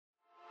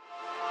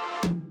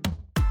What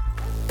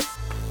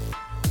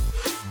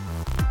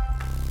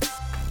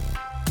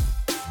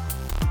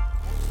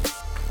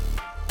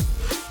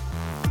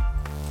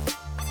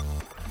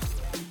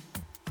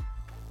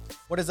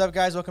is up,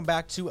 guys? Welcome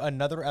back to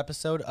another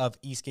episode of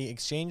Eastgate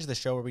Exchange, the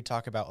show where we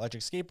talk about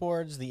electric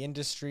skateboards, the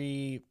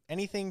industry,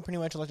 anything pretty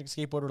much electric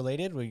skateboard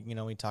related.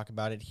 We talk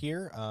about it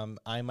here.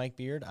 I'm Mike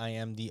Beard. I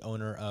am the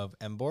owner of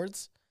M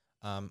Boards.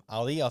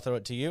 Ali, I'll throw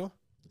it to you.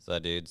 What's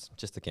up, dudes?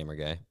 Just the camera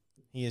guy.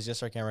 He is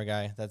just our camera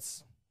guy.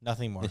 That's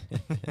nothing more.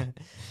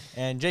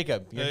 And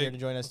Jacob, you're here to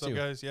join us too. What's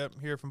up, guys? Yep,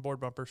 here from Board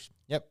Bumpers.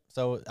 Yep.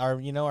 So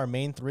our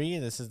main three.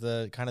 This is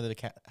the kind of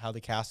how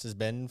the cast has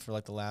been for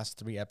like the last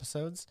 3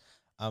 episodes.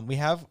 We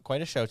have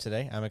quite a show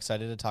today. I'm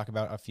excited to talk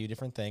about a few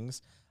different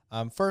things.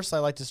 First, I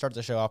like to start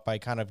the show off by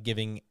kind of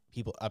giving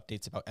people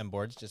updates about M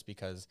Boards, just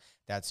because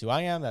that's who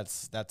I am.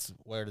 That's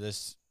where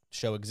this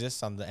show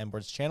exists on the M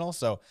Boards channel.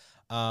 So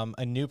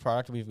a new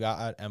product we've got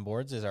at M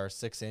Boards is our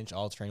 6-inch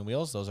all-terrain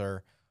wheels. Those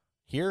are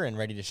here and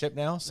ready to ship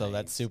now. So Nice,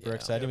 that's super yeah.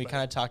 exciting. We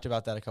kind of talked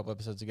about that a couple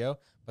episodes ago,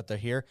 but they're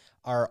here.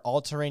 Our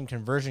all-terrain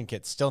conversion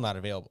kit's still not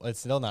available. It's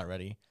still not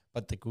ready,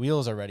 but the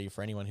wheels are ready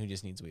for anyone who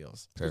just needs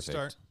wheels. Perfect.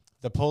 start.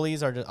 The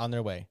pulleys are on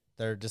their way.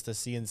 They're just the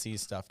CNC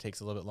stuff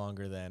takes a little bit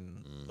longer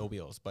than the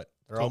wheels, but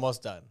they're Cool.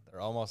 almost done.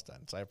 They're almost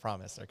done. So I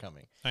promise they're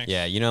coming. Thanks.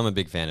 Yeah, I'm a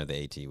big fan of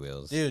the AT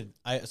wheels. Dude,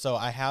 I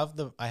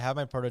have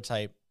my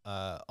prototype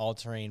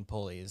all-terrain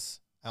pulleys.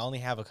 I only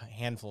have a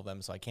handful of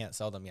them, so I can't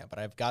sell them yet, but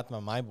I've got them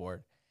on my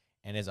board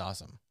and it's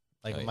awesome.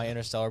 Like Oh, my yeah.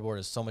 Interstellar board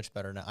is so much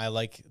better now. I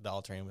like the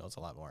all-terrain wheels a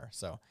lot more.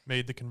 So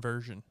Made the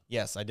conversion.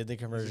 yes, I did the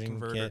conversion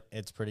converter. kit.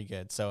 It's pretty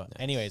good. So Nice.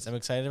 anyways, I'm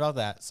excited about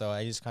that. So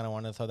I just kind of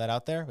wanted to throw that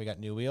out there. We got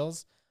new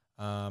wheels.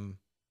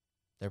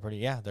 They're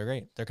they're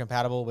great. They're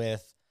compatible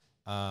with,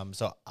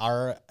 so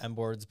our M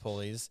Boards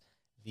pulleys,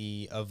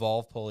 the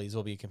Evolve pulleys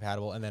will be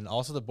compatible. And then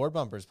also the Board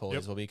Bumpers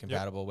pulleys Yep. will be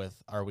compatible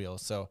with our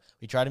wheels. So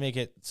we try to make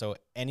it so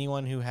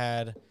anyone who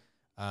had,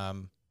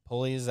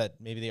 pulleys that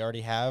maybe they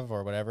already have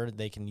or whatever,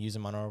 they can use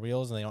them on our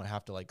wheels and they don't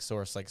have to like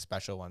source like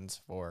special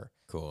ones for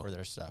Cool.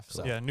 their stuff.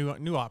 So Yeah,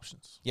 new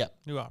options. Yep.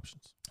 New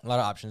options. a lot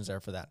of options there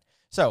for that.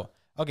 So,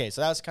 okay,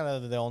 so that's kind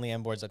of the only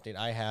M Boards update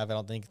I have. I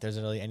don't think there's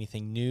really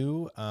anything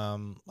new.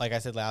 Like I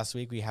said last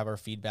week, we have our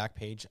feedback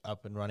page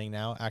up and running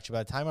now. Actually,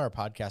 by the time our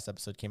podcast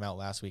episode came out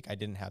last week, I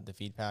didn't have the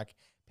feedback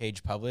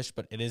page published,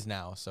 but it is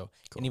now. So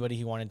anybody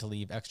who wanted to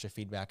leave extra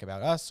feedback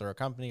about us or a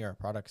company or our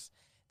products,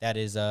 that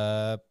is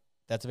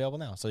that's available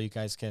now. So you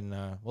guys can,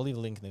 we'll leave a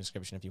link in the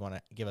description if you want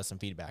to give us some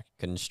feedback.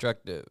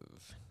 Constructive.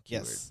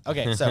 Yes.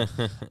 Okay. So,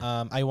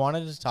 I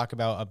wanted to talk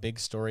about a big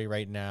story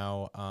right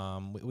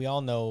now. We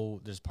all know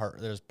there's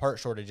part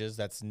shortages.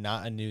 That's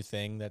not a new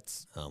thing.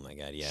 That's Oh my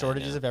God, yeah.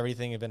 shortages of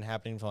everything have been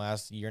happening for the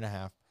last year and a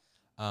half.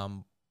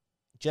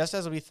 Just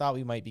as we thought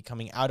we might be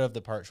coming out of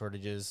the part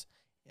shortages,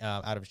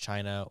 out of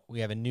China, we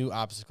have a new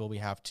obstacle we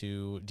have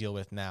to deal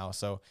with now.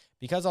 So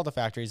because all the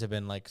factories have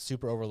been like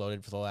super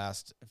overloaded for the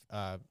last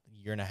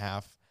year and a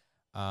half,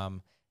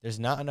 there's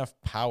not enough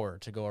power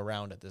to go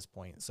around at this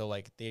point. So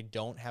like they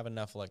don't have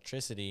enough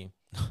electricity.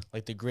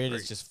 Like the grid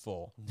is just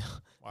full.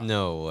 Wow.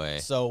 No way.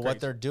 So what Crazy.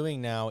 they're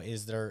doing now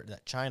is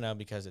China,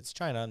 because it's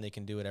China and they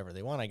can do whatever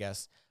they want, I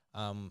guess.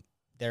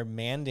 They're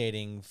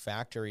mandating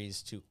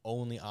factories to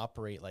only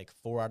operate like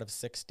 4 out of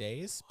 6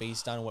 days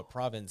based on what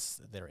province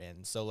they're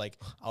in. So like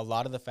a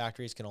lot of the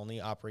factories can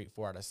only operate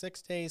 4 out of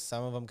 6 days.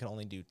 Some of them can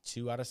only do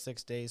 2 out of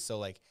 6 days. So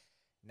like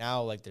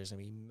now like there's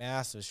gonna be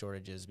massive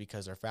shortages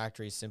because our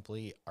factories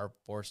simply are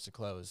forced to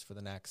close for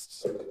the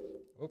next.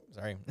 Oh,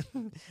 sorry,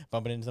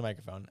 bumping into the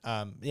microphone.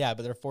 Yeah,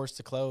 but they're forced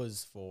to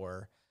close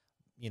for,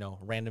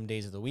 random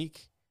days of the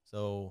week.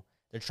 So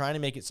they're trying to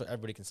make it so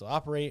everybody can still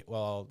operate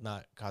while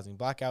not causing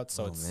blackouts.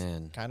 So it's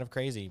kind of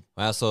crazy.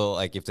 Well, so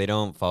like if they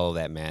don't follow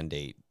that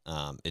mandate,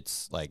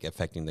 it's like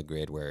affecting the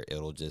grid where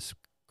it'll just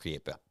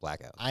create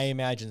blackouts. I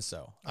imagine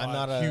so. I'm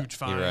not a huge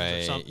fines or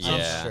right, something. I'm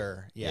yeah.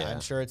 sure. Yeah, Yeah.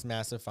 I'm sure it's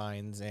massive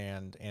fines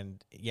and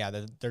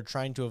yeah, they're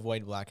trying to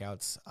avoid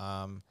blackouts.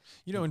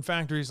 In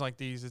factories like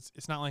these,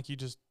 it's not like you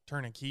just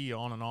turn a key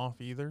on and off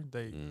either.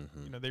 They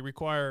they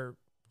require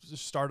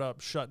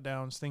startup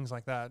shutdowns, things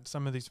like that.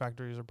 Some of these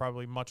factories are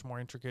probably much more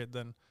intricate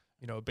than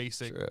a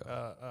basic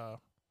True.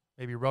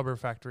 maybe rubber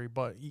factory.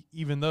 But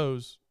even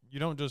those, you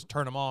don't just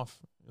turn them off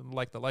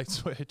like the light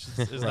switch.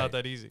 It's Right. not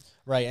that easy.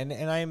 Right, and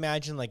I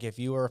imagine like if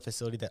you are a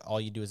facility that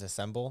all you do is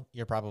assemble,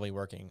 you're probably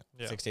working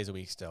Yeah. 6 days a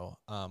week still.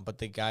 But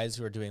the guys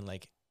who are doing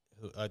like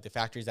the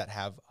factories that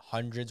have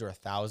hundreds or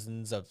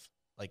thousands of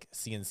like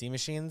CNC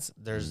machines,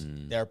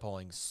 they're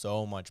pulling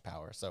so much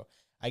power. So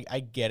I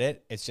get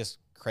it. It's just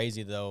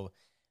crazy though,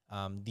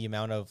 the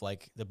amount of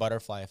like the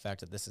butterfly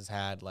effect that this has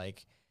had.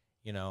 Like,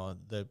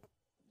 the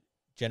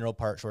general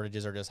part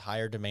shortages are just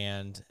higher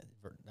demand,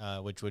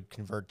 which would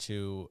convert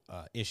to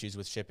issues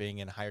with shipping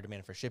and higher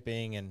demand for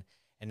shipping. And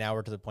now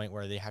we're to the point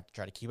where they have to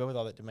try to keep up with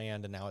all that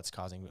demand, and now it's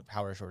causing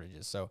power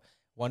shortages. So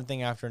one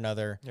thing after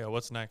another. Yeah,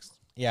 what's next?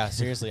 Yeah,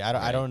 seriously,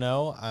 I don't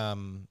know.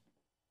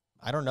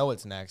 I don't know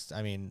what's next.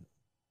 I mean,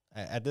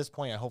 at this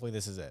point, hopefully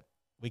this is it.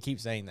 We keep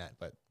saying that,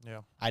 but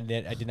Yeah. I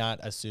did not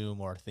assume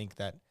or think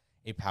that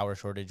a power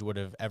shortage would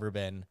have ever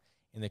been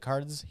in the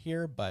cards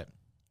here, but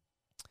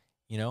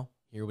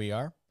here we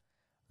are.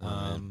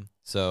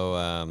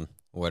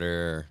 What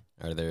are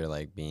there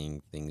like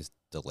being things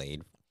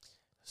delayed?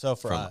 So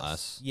for from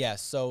us,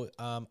 yes. So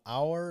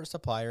our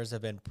suppliers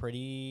have been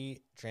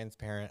pretty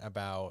transparent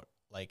about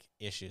like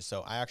issues.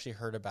 So I actually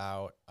heard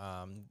about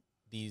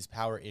these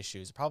power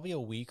issues probably a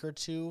week or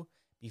two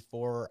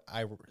before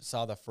I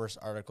saw the first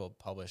article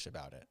published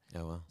about it.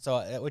 Oh, wow.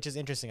 So which is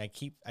interesting.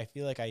 I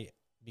feel like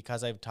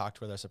because I've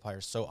talked with our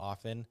suppliers so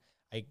often,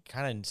 I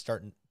kind of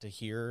start to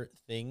hear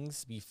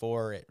things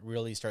before it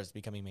really starts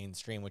becoming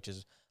mainstream, which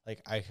is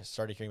like I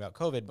started hearing about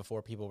COVID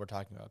before people were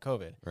talking about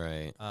COVID.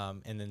 Right.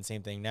 And then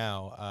same thing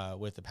now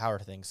with the power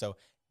thing. So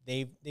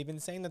they've been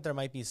saying that there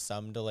might be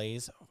some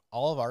delays.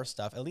 All of our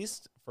stuff, at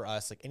least for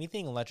us, like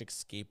anything electric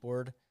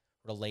skateboard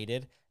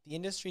related, the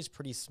industry is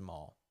pretty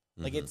small.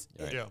 Like it's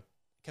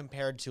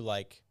compared to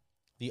like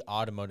the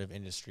automotive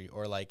industry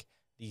or like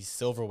the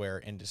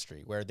silverware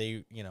industry where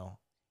they,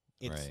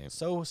 it's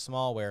so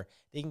small where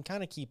they can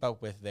kind of keep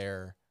up with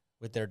their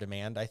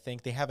demand. I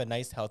think they have a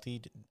nice,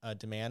 healthy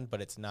demand,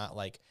 but it's not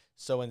like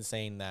so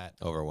insane that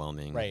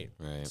overwhelming. Right.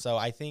 So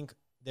I think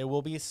there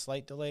will be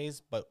slight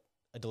delays, but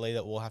a delay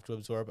that we'll have to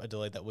absorb, a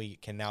delay that we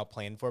can now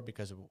plan for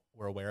because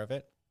we're aware of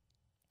it.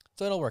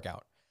 So it'll work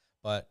out.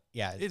 But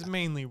yeah, it's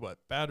mainly what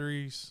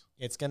batteries.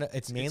 It's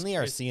mainly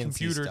our CNC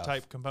computer stuff.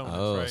 Type components.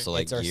 Oh, right? so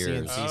like it's our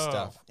gears. CNC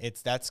stuff.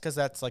 That's because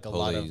that's like a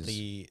lot of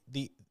the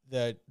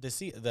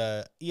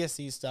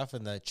ESC stuff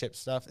and the chip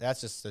stuff. That's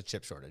just the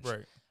chip shortage.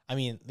 Right. I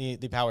mean,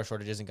 the power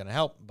shortage isn't going to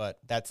help, but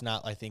that's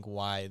not, I think,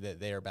 why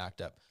that they are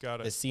backed up. Got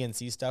it. The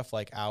CNC stuff,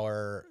 like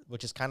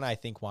which is kind of, I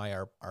think, why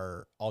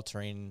our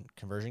all-terrain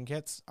conversion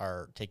kits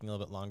are taking a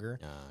little bit longer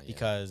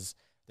because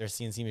there's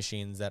CNC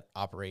machines that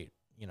operate,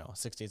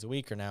 6 days a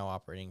week are now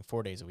operating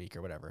 4 days a week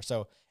or whatever.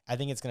 So I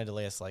think it's going to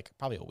delay us like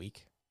probably a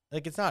week.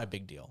 Like it's not a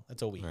big deal.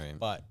 It's a week,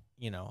 but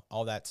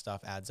all that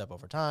stuff adds up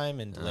over time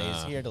and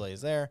delays here,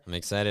 delays there. I'm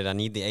excited. I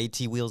need the AT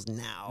wheels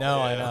now. No,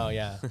 I know.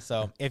 Yeah.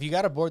 So if you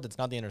got a board that's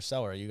not the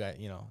Interstellar, you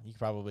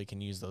probably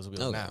can use those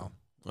wheels now.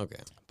 Okay.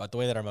 But the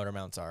way that our motor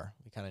mounts are,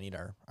 we kind of need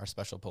our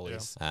special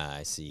pulleys.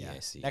 I see. Yeah. I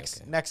see.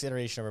 Next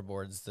iteration of our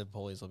boards, the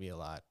pulleys will be a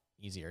lot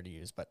easier to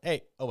use. But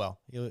hey, oh well,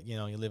 you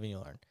live and you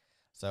learn.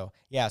 So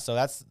yeah, so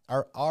that's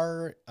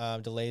our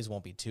delays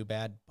won't be too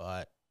bad,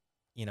 but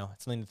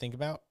it's something to think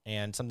about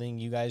and something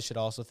you guys should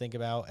also think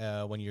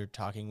about when you're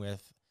talking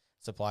with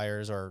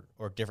suppliers or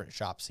different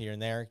shops here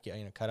and there.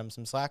 Cut them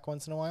some slack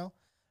once in a while.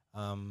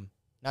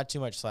 Not too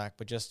much slack,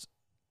 but just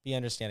be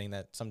understanding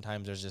that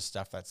sometimes there's just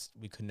stuff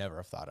we could never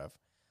have thought of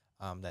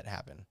that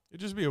happen.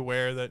 Just be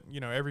aware that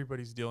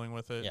everybody's dealing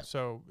with it. Yeah.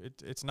 So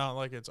it's not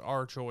like it's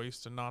our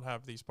choice to not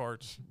have these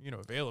parts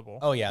available.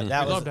 Oh yeah,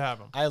 I'd love to have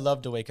them. I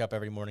love to wake up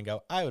every morning and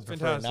go, I would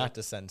prefer not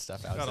to send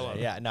stuff out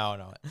today. Yeah,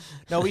 no,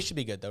 we should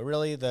be good though.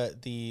 Really,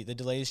 the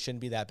delays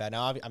shouldn't be that bad.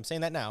 Now I'm saying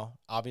that now.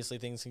 Obviously,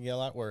 things can get a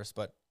lot worse,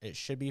 but it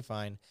should be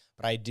fine.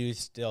 But I do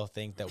still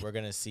think that we're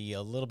gonna see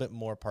a little bit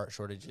more part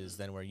shortages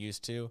than we're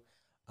used to.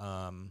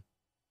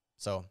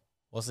 So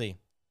we'll see.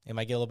 It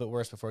might get a little bit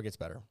worse before it gets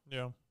better.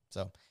 Yeah.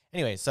 So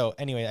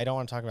anyway, I don't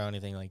want to talk about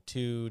anything like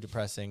too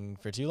depressing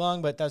for too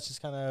long, but that's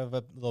just kind of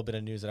a little bit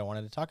of news that I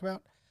wanted to talk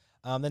about.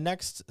 The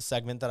next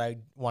segment that I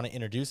want to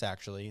introduce,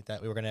 actually,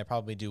 that we were going to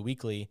probably do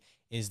weekly,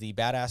 is the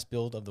Badass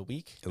Build of the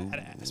Week.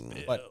 Badass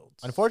Build. But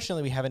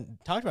unfortunately, we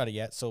haven't talked about it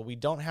yet, so we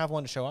don't have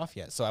one to show off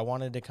yet. So I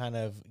wanted to kind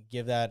of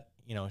give that,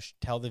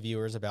 tell the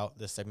viewers about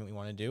this segment we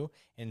want to do,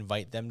 and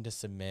invite them to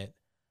submit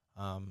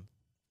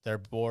their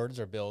boards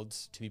or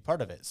builds to be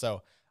part of it.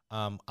 So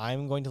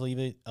I'm going to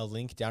leave a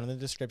link down in the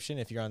description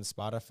if you're on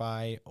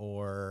Spotify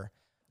or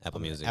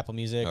Apple Music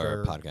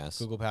or Podcasts,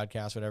 Google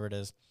Podcasts, whatever it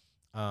is.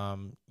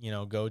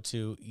 Go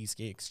to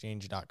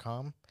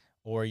eskateexchange.com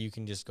or you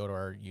can just go to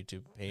our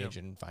YouTube page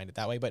and find it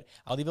that way. But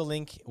I'll leave a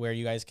link where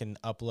you guys can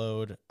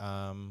upload,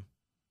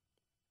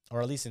 or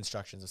at least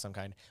instructions of some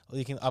kind.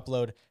 You can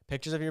upload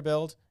pictures of your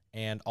build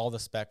and all the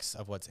specs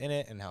of what's in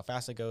it and how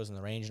fast it goes and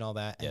the range and all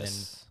that. And then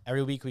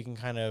every week we can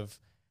kind of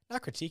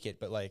not critique it,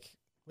 but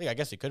I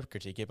guess we could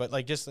critique it, but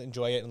just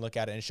enjoy it and look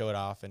at it and show it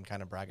off and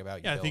kind of brag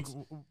about your builds. I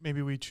think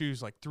maybe we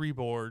choose 3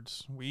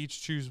 boards. We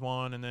each choose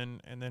one, and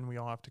then we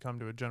all have to come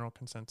to a general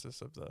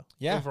consensus of the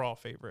overall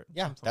favorite.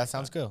 Yeah, that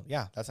sounds good.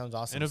 Yeah, that sounds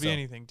awesome. And it'll be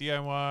anything,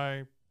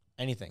 DIY,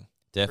 anything.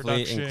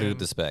 Definitely production. Include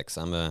the specs.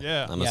 I'm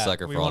a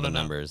sucker for all the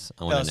numbers.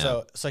 I want to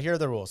know. So here are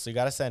the rules. So you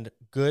got to send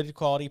good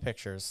quality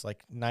pictures,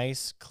 like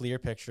nice, clear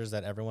pictures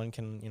that everyone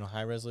can,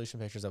 high resolution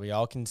pictures that we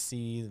all can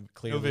see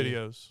clearly. No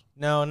videos.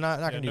 No, not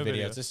gonna do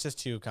videos. It's just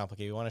too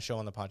complicated. We want to show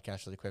on the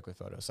podcast really quick with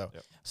photos.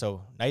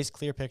 So nice,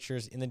 clear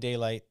pictures in the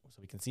daylight so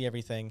we can see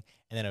everything,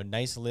 and then a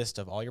nice list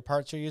of all your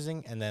parts you're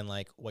using, and then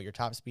what your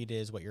top speed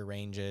is, what your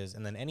range is,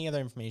 and then any other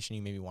information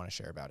you maybe want to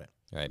share about it.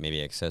 All right,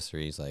 maybe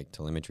accessories like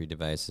telemetry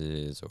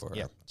devices or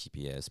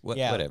GPS,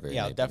 whatever.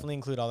 Yeah, definitely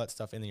include all that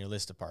stuff in your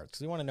list of parts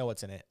because we want to know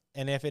what's in it.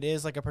 And if it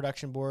is like a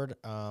production board,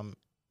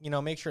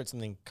 make sure it's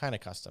something kind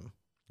of custom.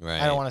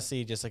 Right. I don't want to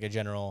see just like a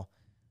general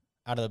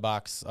out of the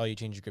box, oh, you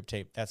change your grip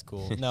tape. That's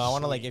cool. No, I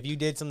want to like if you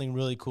did something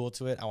really cool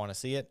to it, I want to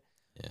see it.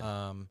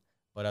 Yeah.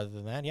 But other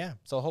than that, yeah.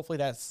 So hopefully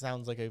that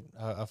sounds like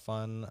a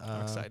fun.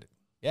 I'm excited.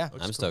 Yeah,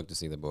 I'm stoked to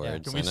see the boards.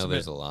 Can we I know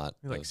there's submit- a lot.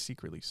 We like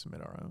secretly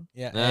submit our own.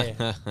 yeah. Hey,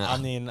 I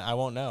mean, I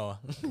won't know.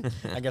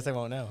 I guess I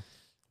won't know.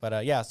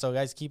 But yeah, so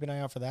guys, keep an eye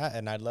out for that,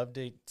 and I'd love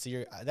to see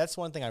your. That's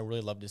one thing I really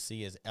love to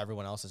see is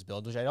everyone else's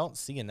build, which I don't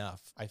see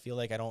enough. I feel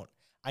like I don't.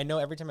 I know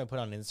every time I put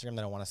on Instagram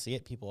that I want to see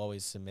it, people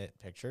always submit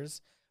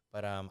pictures,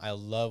 but I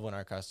love when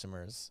our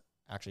customers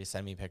actually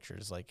send me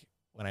pictures, like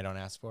when I don't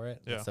ask for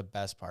it. Yeah. That's the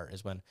best part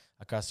is when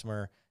a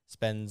customer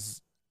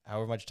spends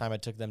however much time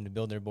it took them to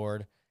build their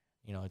board.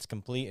 You know, it's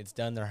complete, it's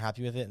done, they're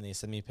happy with it, and they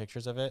send me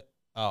pictures of it.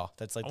 Oh,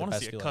 that's like I the want to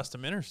best see a feeling.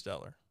 custom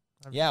Interstellar.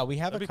 Yeah, we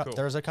have That'd be cool.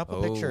 there's a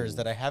couple pictures Oh.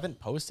 that I haven't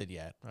posted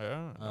yet.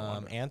 Yeah. no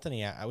wonder.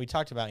 Anthony, we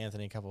talked about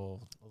Anthony a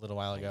little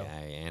while ago,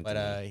 Anthony.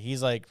 but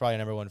he's like probably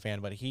a #1 fan.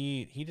 But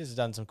he just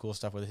done some cool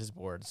stuff with his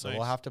board, so we'll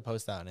Nice. have to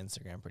post that on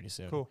Instagram pretty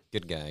soon. Cool.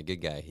 Good guy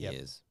he Yep.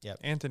 is.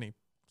 Anthony,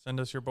 send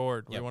us your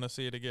board. We Yep. want to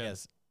see it again.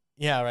 Yes.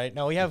 Yeah. Right.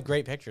 No, we have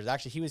great pictures.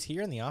 Actually, he was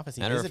here in the office.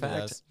 He Matter of visited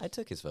fact, us. I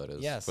took his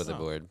photos Yes. for the Oh.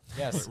 board.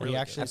 Yes, Really we good.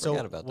 actually. I So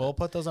forgot about we'll that.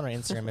 put those on our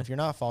Instagram. If you're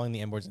not following the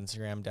Inboards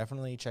Instagram,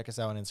 definitely check us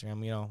out on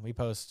Instagram. You know, we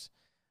post,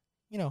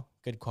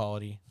 good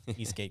quality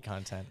Eastgate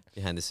content.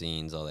 Behind the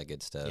scenes, all that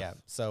good stuff. Yeah.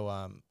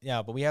 So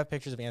yeah, but we have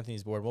pictures of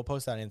Anthony's board. We'll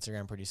post that on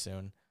Instagram pretty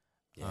soon.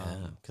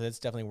 Yeah. Because it's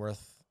definitely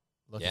worth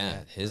looking Yeah,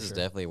 at. his for is sure.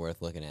 definitely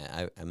worth looking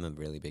at. I'm a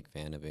really big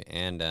fan of it.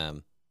 And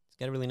it's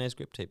got a really nice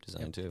grip tape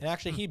design, Yep. too. And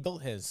actually, he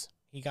built his.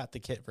 He got the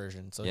kit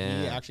version, so he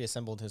Yeah. actually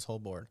assembled his whole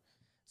board.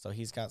 So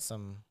he's got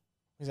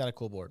a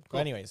cool board. Cool.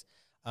 But anyways,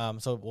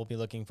 so we'll be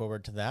looking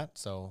forward to that.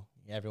 So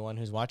everyone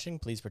who's watching,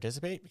 please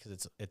participate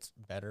because it's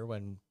better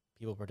when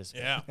people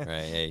participate. Yeah.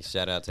 Right. Hey,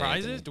 shout out to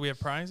Prizes? Anthony. Do we have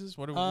prizes?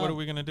 What are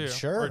we gonna do?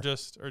 sure. Or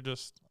just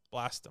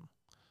blast them.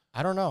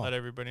 I don't know. Let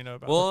everybody know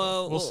about.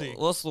 Well, we'll see.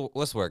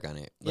 Let's work on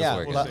it. Yeah, Let's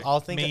work well, on it. I'll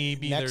think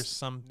Maybe next, there's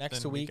something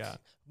next we week.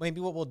 got. Maybe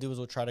what we'll do is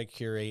we'll try to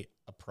curate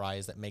a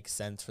prize that makes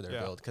sense for their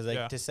Yeah. build. Because like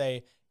Yeah. to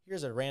say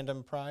here's a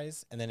random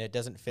prize and then it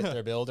doesn't fit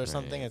their build or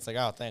something, Right. it's like,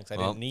 oh, thanks, I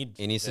Well, didn't need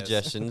Any this.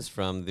 suggestions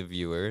from the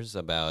viewers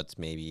about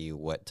maybe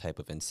what type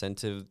of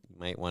incentive you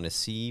might want to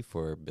see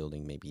for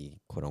building maybe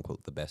quote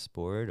unquote the best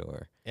board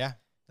or Yeah,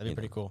 that'd be you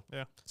pretty know. cool.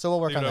 Yeah. So we'll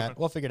work Leave on it that. open.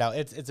 We'll figure it out.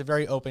 It's a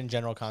very open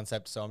general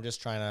concept. So we're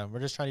just trying to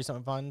do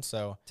something fun.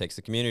 So takes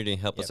the community,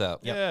 help us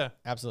out. Yep. Yeah.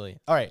 absolutely.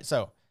 All right.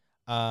 So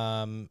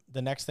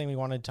the next thing we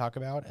wanted to talk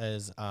about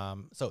is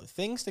so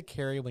things to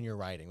carry when you're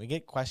riding. We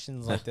get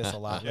questions like this a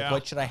lot. Yeah. Like,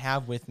 what should I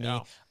have with me?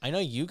 Yeah. I know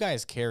you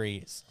guys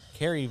carry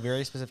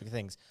very specific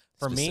things.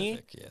 For me,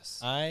 Specific, yes.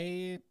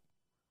 I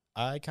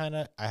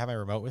have my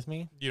remote with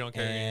me, You don't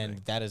carry and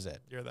anything. that is it.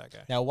 You're that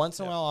guy. Now, once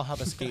in a Yeah. while, I'll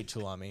have a skate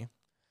tool on me.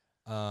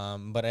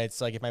 But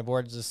it's like if my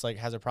board just like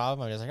has a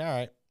problem, I'm just like, all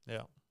right,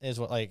 Yeah. is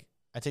what like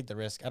I take the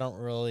risk. I don't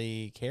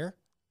really care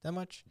that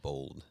much,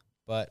 Bold.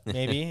 but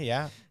maybe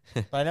yeah.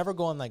 But I never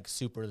go on like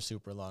super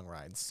long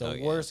rides. So Oh,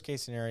 yeah. worst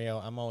case scenario,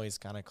 I'm always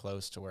kind of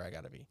close to where I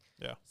gotta be.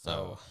 Yeah.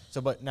 So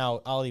but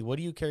now Ollie, what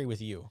do you carry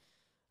with you?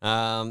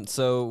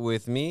 So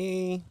with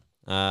me,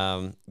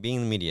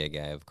 being the media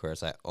guy, of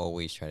course, I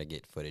always try to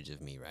get footage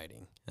of me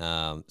riding.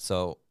 I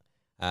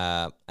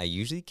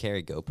usually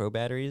carry GoPro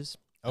batteries,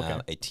 Okay.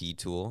 a T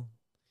tool,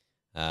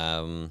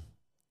 and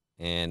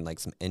like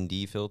some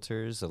ND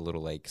filters, a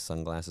little like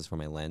sunglasses for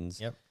my lens.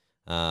 Yep.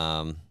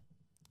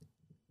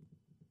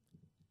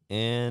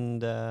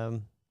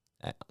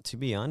 To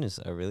be honest,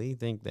 I really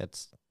think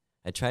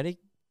I try to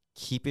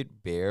keep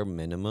it bare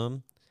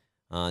minimum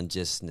on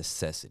just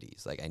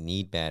necessities. Like I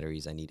need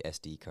batteries, I need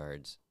SD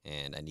cards,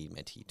 and I need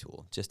my T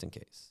tool just in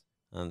case.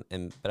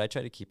 But I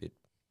try to keep it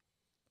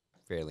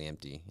fairly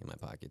empty in my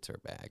pockets or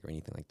bag or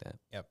anything like that.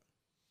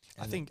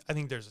 I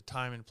think there's a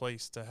time and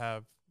place to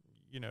have,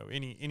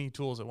 any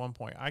tools at one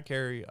point. I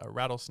carry a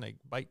rattlesnake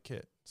bite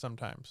kit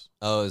sometimes.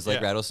 Oh, is like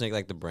Yeah. Rattlesnake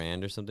like the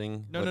brand or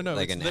something? No,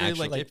 Like it's an literally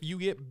actual, like if you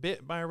get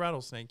bit by a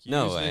rattlesnake, you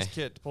No use way. this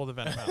kit to pull the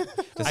venom out.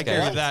 This I guy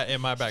carry that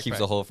in my backpack. keeps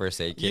a whole first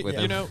aid kit with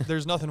you him. know,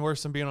 there's nothing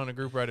worse than being on a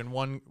group ride and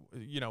one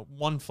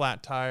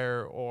flat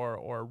tire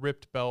or a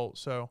ripped belt.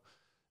 So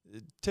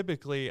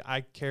typically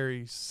I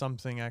carry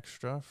something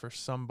extra for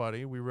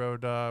somebody. We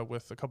rode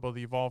with a couple of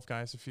the Evolve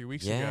guys a few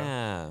weeks ago.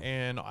 Yeah.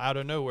 And out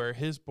of nowhere,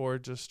 his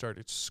board just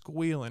started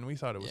squealing. We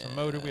thought it was a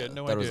motor. We had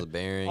no Thought idea. it was a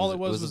bearing. All it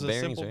was the a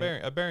bearings, simple right?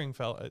 bearing. A bearing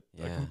fell. A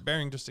Yeah.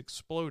 bearing just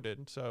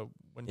exploded. So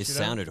when It she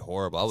sounded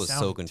horrible. I was so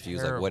sounded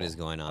confused. Like, what terrible. is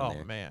going on Oh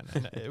there? man,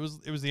 and it was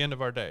the end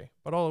of our day.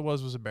 But all it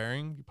was a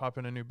bearing. You pop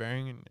in a new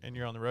bearing and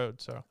you're on the road.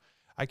 So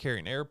I carry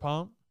an air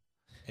pump,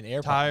 An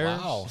air tires,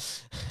 Wow.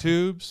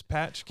 tubes,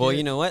 patch kit. Well,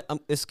 you know what?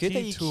 It's good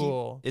that you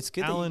T-tool, keep. It's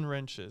good. Allen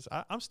wrenches.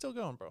 I'm still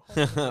going, bro.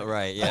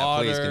 Right. Yeah.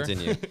 Please Water.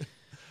 continue.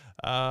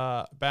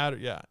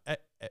 Battery. Yeah.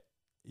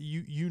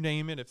 You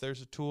name it. If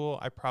there's a tool,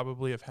 I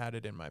probably have had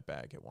it in my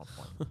bag at one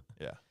point.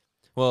 Yeah.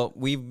 Well,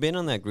 we've been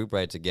on that group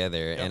ride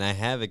together, Yep. and I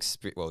have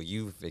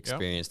you've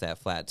experienced that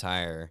flat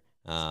tire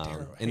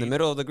terrible. in the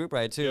middle of the group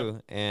ride too,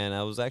 and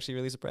I was actually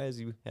really surprised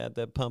you had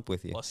that pump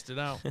with you. Bust it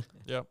out.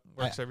 Yep.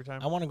 Works every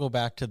time. I want to go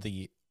back to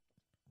the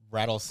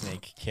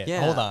rattlesnake kit.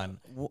 Yeah. Hold on.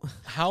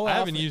 How I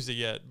haven't often- used it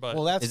yet, but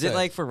Well, that's Is it good.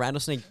 like for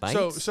rattlesnake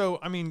bites? so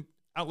I mean,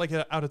 out at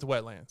the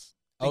wetlands.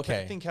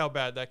 Okay. Think how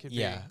bad that could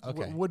Yeah, be.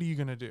 okay. What are you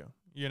gonna do?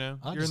 You know,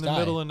 I'll you're in just the die.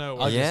 middle of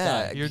nowhere. I'll just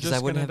yeah, die. You're because just I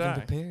wouldn't gonna have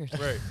die. been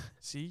prepared. Right.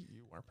 See,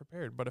 you weren't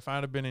prepared. But if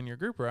I'd have been in your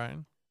group,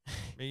 Ryan,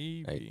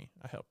 maybe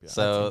I help you. out.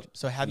 So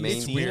So have you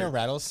Main- seen a Weird.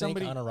 rattlesnake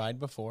Somebody- on a ride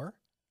before?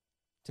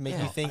 To make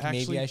Yeah. you think maybe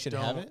actually I should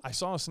have don't- it? I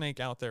saw a snake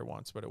out there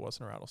once, but it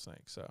wasn't a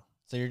rattlesnake. So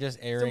So you're just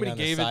erring somebody on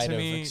the gave it side to of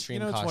me. extreme You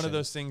know, it's one caution. of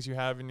those things you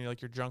have in your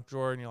junk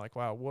drawer, and you're like,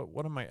 wow,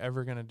 what am I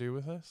ever gonna do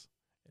with this?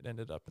 It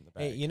ended up in the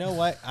bag. Hey, you know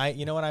what?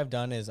 I've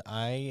done is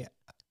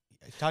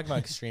talking about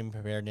extreme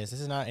preparedness.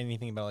 This is not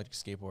anything about electric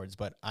skateboards,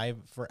 but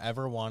I've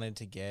forever wanted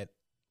to get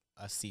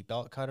a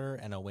seatbelt cutter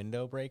and a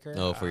window breaker.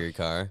 oh, for your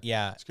car.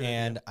 Yeah, a good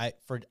and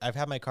I've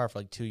had my car for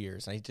like 2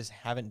 years, and I just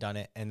haven't done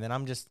it. And then I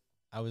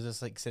was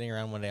just like sitting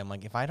around one day. I'm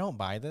like, if I don't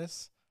buy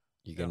this,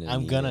 You're gonna.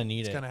 I'm need gonna it. need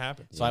it's it. gonna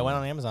happen. So I went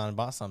on Amazon and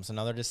bought some. So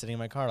now they're just sitting in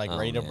my car, like Oh,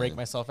 ready to break man.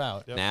 myself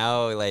out. Yep.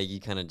 Now, like you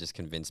kind of just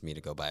convinced me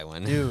to go buy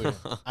one, Dude,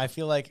 I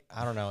feel like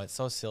I don't know. It's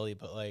so silly,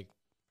 but like,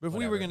 But if we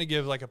whatever. were gonna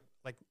give like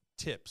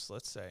tips,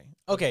 let's say,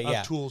 okay, of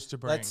yeah. tools to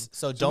bring, Let's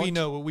so so we don't.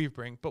 know what we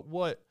bring. But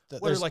what are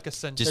there's- like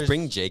essentials? just There's-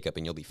 bring Jacob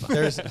and you'll be fine.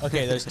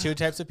 There's two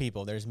types of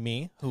people. There's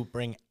me who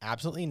bring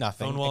absolutely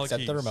nothing Phone, wallet,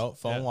 except the keys. remote,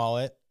 phone, Yeah.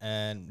 wallet,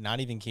 and not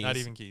even keys. Not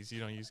even keys.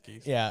 You don't use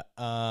keys. Yeah.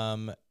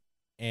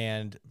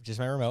 And just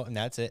my remote, and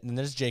that's it. And then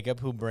there's Jacob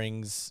who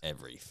brings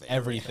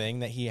everything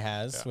that he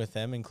has Yeah. with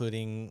him,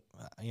 including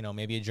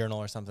maybe a journal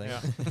or something.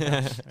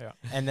 Yeah. Yeah.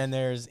 And then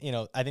there's I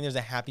think there's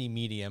a happy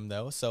medium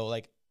though. So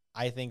like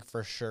I think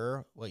for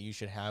sure what you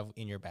should have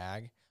in your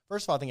bag.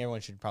 First of all, I think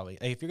everyone should probably,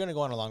 if you're gonna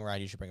go on a long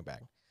ride, you should bring a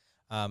bag.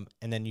 And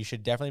then you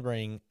should definitely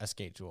bring a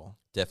skate tool,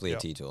 Definitely Yep.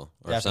 a T-tool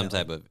or some Definitely.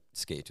 type of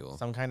skate tool.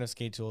 some kind of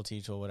skate tool,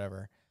 T tool,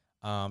 whatever.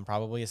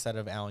 Probably a set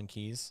of Allen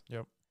keys.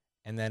 Yep.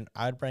 And then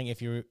I'd bring, if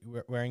you're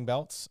wearing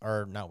belts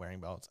or not wearing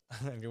belts,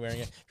 if you're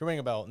wearing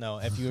a belt, no.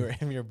 If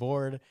you're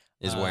bored,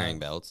 Is wearing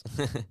belts.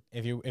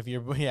 if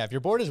your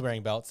board is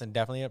wearing belts, then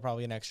definitely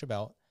probably an extra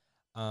belt,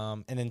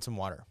 and then some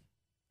water.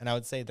 And I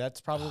would say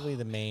that's probably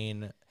the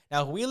main.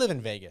 Now we live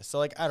in Vegas, so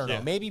like I don't Yeah.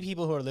 know, maybe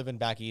people who are living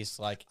back east,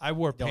 like I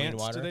wore Don't need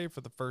pants water? today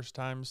for the first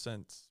time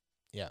since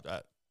Yeah.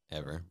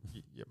 Ever.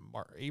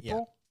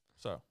 April.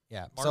 So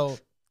yeah. March. So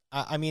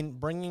I mean,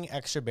 bringing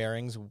extra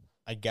bearings,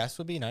 I guess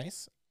would be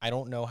nice. I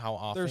don't know how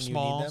often They're you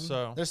small, need them.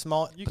 so they're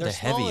small. you They're They're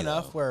small heavy,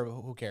 enough though. where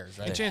who cares,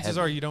 and right? chances heavy.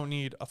 are you don't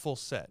need a full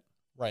set.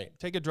 Right.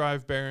 Take a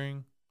drive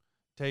bearing.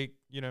 Take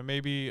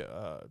maybe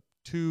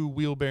 2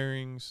 wheel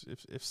bearings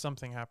if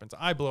something happens.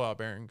 I blow out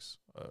bearings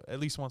at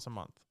least once a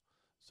month.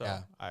 So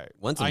Yeah.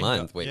 Once a I know-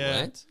 month. Wait,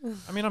 yeah. what?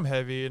 I mean, I'm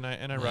heavy and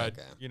I ride,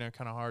 Okay.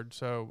 kind of hard.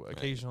 So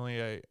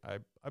occasionally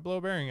I blow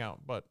a bearing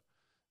out. But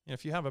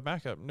if you have a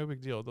backup, no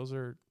big deal. Those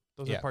are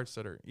Yeah. parts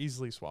that are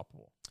easily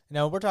swappable.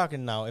 Now we're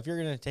talking now. If you're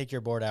gonna take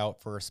your board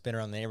out for a spin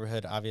around the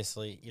neighborhood,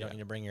 obviously you don't Yeah. need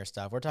to bring your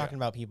stuff. We're talking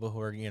about people who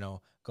are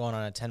going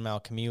on a 10-mile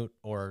commute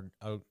or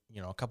a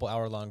couple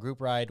hour long group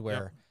ride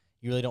where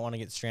you really don't want to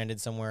get stranded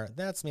somewhere.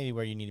 That's maybe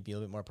where you need to be a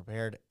little bit more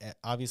prepared.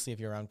 Obviously, if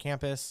you're around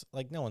campus,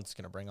 like no one's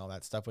gonna bring all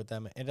that stuff with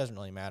them. It doesn't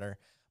really matter.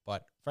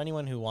 But for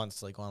anyone who wants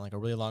to go on like a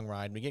really long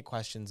ride, we get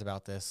questions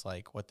about this,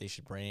 like what they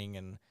should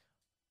bring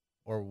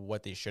or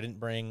what they shouldn't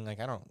bring. Like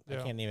I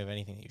Yeah. can't name of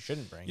anything that you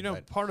shouldn't bring.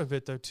 but Part of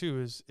it though too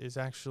is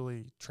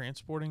actually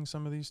transporting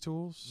some of these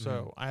tools.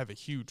 So I have a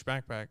huge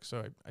backpack,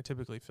 so I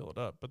typically fill it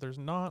up. But there's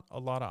not a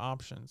lot of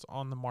options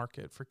on the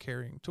market for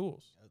carrying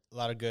tools. a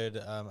lot of good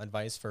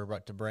advice for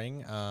what to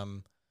bring.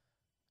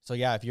 So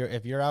yeah,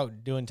 if you're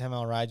out doing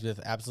 10-mile rides with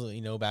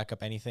absolutely no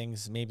backup anything,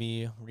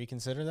 maybe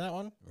reconsider that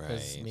one.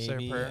 'Cause Right. Maybe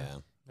Say a prayer.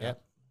 Yeah.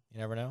 Yep. You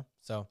never know.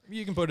 So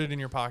You can put it in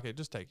your pocket.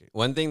 Just take it.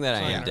 One thing that I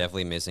am Fine.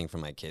 definitely missing from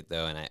my kit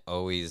though, and I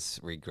always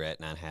regret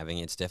not having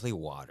it's definitely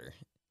water.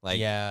 Like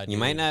yeah, you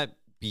might dude. not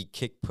be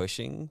kick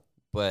pushing,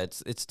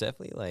 but it's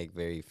definitely like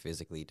very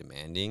physically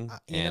demanding.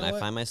 You And know I what?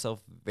 find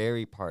myself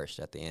very parched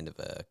at the end of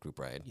a group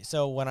ride.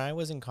 So when I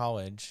was in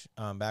college,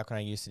 back when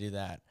I used to do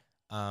that,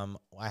 I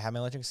had my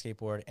electric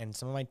skateboard, and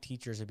some of my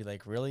teachers would be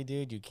like, "Really,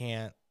 dude, you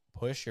can't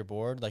push your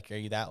board? Like, are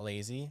you that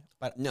lazy?"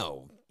 But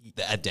No,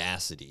 the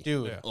audacity.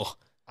 dude, Yeah. Oh,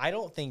 I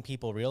don't think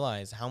people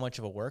realize how much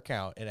of a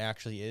workout it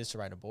actually is to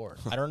ride a board.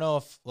 I don't know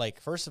if,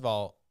 like, first of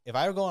all, if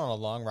I were going on a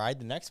long ride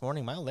the next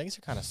morning, my legs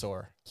are kind of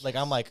sore. Like,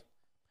 I'm like,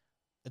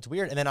 it's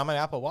weird. And then on my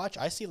Apple Watch,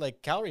 I see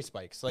like calorie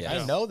spikes. Like, I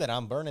Yeah. know that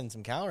I'm burning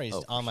some calories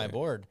Oh, for on my sure.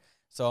 board.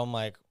 So I'm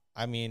like,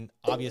 I mean,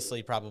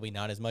 obviously, probably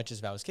not as much as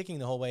if I was kicking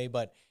the whole way,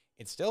 but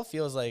it still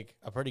feels like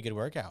a pretty good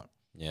workout.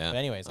 yeah. But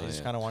anyways, I Oh, just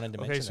yeah. kind of wanted to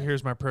Okay, mention so that.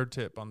 here's my pro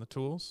tip on the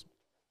tools.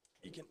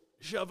 You can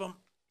shove them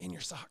in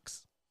your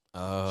socks.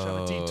 Oh,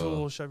 Shove a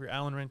T-tool, shove your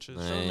Allen wrenches,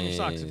 shove them in your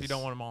socks if you Nice.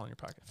 don't want them all in your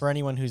pocket. For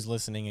anyone who's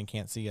listening and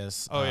can't see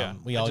us, Oh yeah,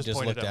 we I all just just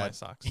pointed looked at my at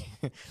socks.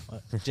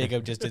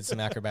 Jacob just did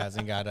some acrobats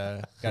and got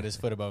his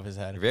foot above his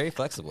head. Very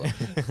flexible.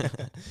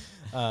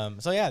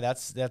 So yeah,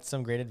 that's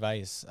some great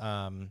advice.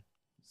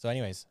 So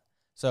anyways,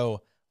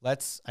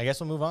 I guess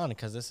we'll move on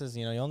because this is,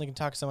 you only can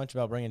talk so much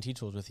about bringing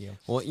T-tools with you.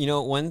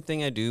 Well, one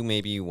thing I do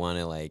maybe want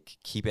to like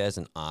keep as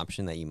an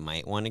option that you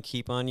might want to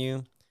keep on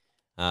you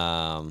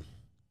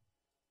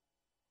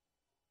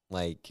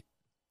like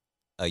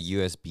a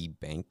USB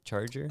bank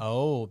charger.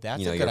 Oh,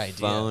 that's a good your idea.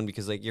 phone,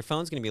 because like your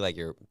phone's gonna be like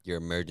your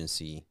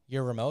emergency.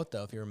 Your remote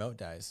though, if your remote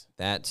dies.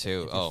 That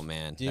too. If Oh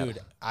man, dude,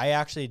 I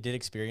actually did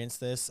experience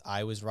this.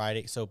 I was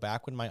riding. So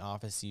back when my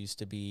office used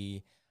to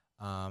be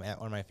at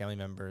one of my family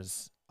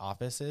members'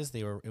 offices,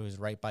 it was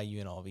right by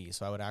UNLV.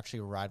 So I would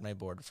actually ride my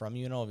board from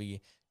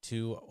UNLV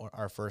to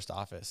our first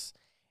office,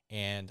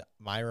 and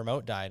my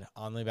remote died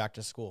on the way back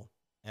to school,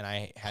 and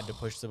I had to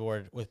push the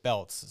board with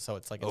belts. So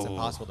it's like it's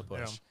impossible to push.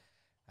 Yeah.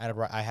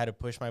 I had to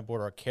push my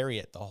board or carry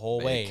it the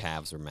whole But way. your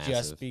calves are massive.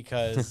 Just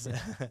because.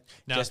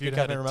 Now, just if you'd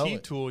because had my a remote.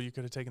 T-tool, you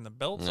could have taken the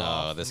belts No,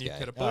 off. this and you guy.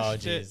 could have Oh,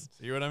 pushed it. jeez.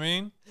 See what I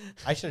mean?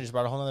 I should have just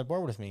brought a whole other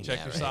board with me. Check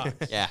your right.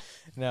 socks. Yeah.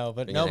 No,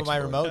 but Bring no, an but my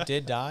extra board. remote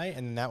did die,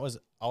 and that was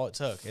all it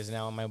took. Is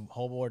now my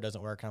whole board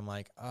doesn't work, and I'm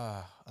like,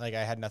 like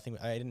I had nothing.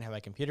 I didn't have my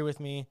computer with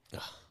me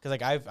because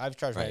like I've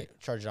charged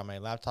charged it on my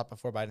laptop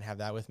before, but I didn't have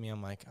that with me.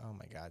 I'm like, oh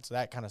my god, so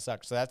that kind of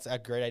sucks. So that's a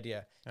great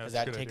idea because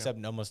that takes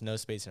up almost no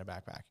space in a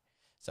backpack.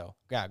 So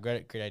yeah,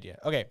 great idea.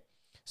 Okay,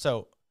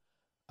 so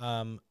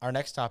our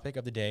next topic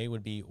of the day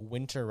would be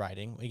winter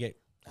riding. We get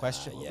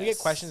questions. We get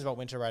questions about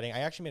winter riding. I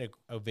actually made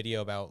a video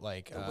about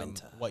like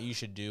what you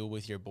should do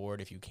with your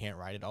board if you can't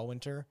ride it all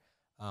winter,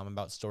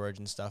 about storage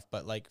and stuff.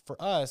 But like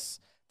for us,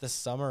 the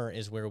summer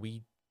is where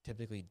we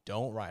typically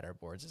don't ride our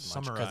boards as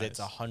much because it's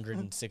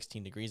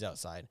 116 degrees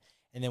outside.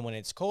 And then when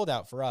it's cold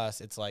out for us,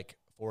 it's like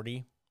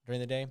 40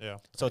 during the day. Yeah.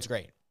 So it's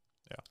great.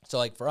 Yeah. So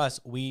like for us,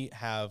 we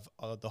have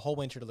the whole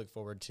winter to look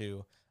forward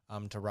to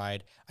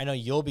ride. I know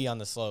you'll be on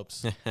the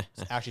slopes,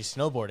 actually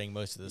snowboarding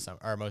most of the summer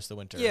or most of the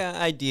winter. Yeah,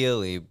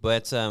 ideally,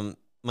 but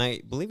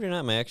believe it or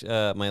not,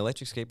 my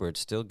electric skateboard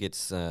still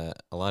gets a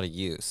lot of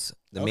use.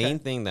 The main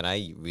thing that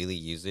I really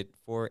use it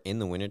for in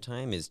the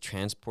wintertime is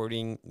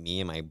transporting me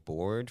and my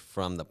board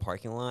from the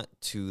parking lot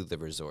to the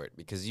resort,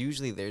 because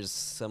usually there's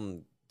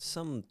some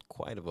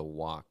quite of a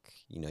walk.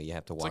 You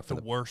have to walk. It's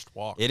like the worst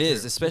walk. It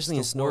is, especially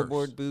in It's the snowboard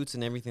worst. boots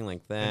and everything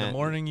like that. In the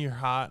morning you're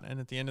hot, and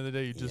at the end of the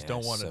day you just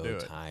don't want to so do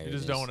it. tired. You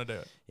just don't want to do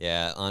it.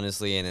 Yeah,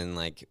 honestly, and then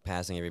like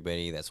passing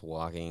everybody that's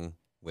walking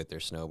with their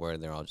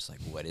snowboard, they're all just like,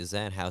 "What is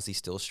that? How's he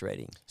still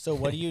shredding?" So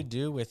what do you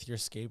do with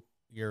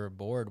your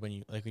board when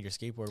you with your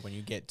skateboard when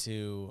you get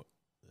to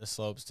the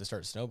slopes to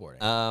start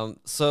snowboarding?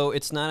 So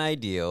it's not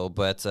ideal,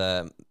 but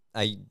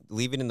I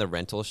leave it in the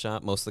rental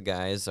shop. Most of the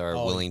guys are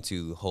willing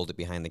to hold it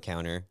behind the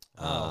counter.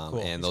 Cool.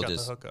 And He's they'll got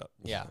just the hookup.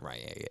 Yeah.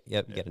 right.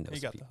 Yep. You got to know. He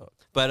some got the people.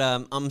 hook. But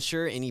I'm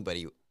sure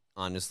anybody,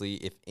 honestly,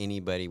 if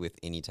anybody with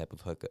any type of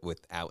hookup,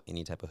 without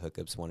any type of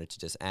hookups, wanted to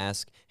just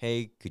ask,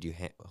 "Hey, could you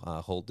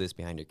hold this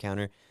behind your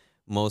counter?"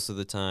 Most of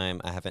the time,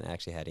 I haven't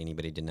actually had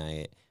anybody deny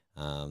it.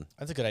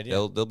 That's a good idea.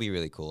 They'll be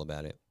really cool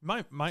about it.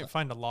 Might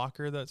find a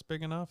locker that's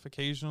big enough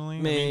occasionally.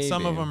 I Maybe. mean,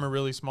 some of them are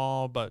really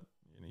small, but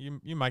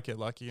you might get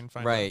lucky and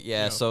find Right, a,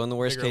 yeah. So in the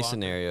worst bigger case locker.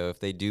 scenario, if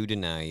they do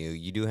deny you,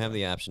 you do have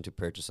the option to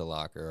purchase a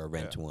locker or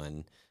rent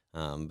one.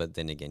 But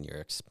then again,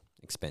 you're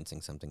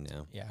expensing something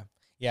now.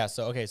 Yeah.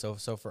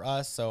 So for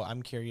us, so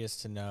I'm curious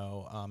to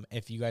know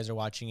if you guys are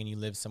watching and you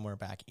live somewhere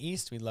back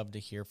east. We'd love to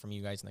hear from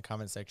you guys in the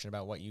comment section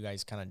about what you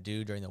guys kind of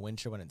do during the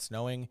winter when it's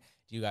snowing.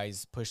 Do you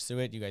guys push through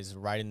it? Do you guys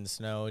ride in the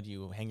snow? Do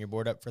you hang your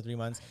board up for 3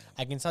 months?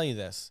 I can tell you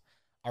this: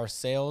 our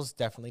sales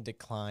definitely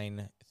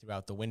decline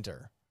throughout the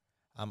winter.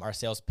 Our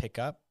sales pick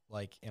up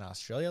like in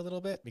Australia a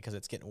little bit because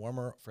it's getting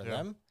warmer for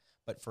them.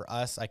 But for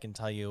us, I can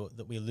tell you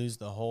that we lose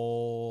the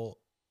whole,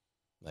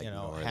 Like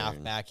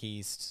half back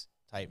east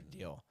type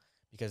deal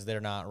because they're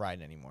not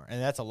riding anymore.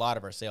 And that's a lot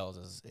of our sales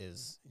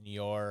is New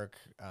York,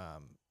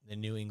 the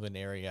New England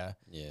area.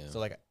 Yeah. So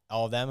like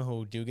all of them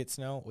who do get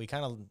snow, we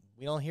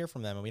don't hear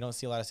from them and we don't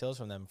see a lot of sales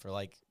from them for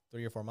like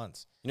 3 or 4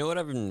 months. You know what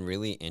I've been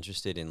really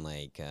interested in,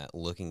 like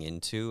looking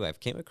into? I've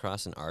came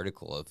across an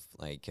article of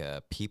like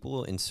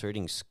people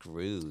inserting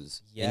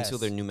screws into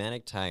their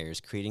pneumatic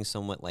tires, creating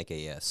somewhat like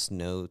a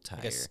snow tire,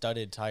 Like a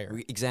studded tire.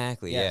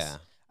 Exactly. Yes.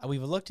 Yeah.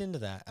 We've looked into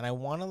that, and I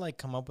want to like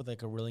come up with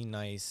like a really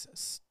nice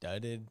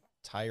studded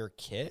tire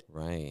kit,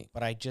 Right.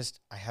 but I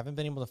haven't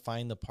been able to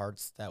find the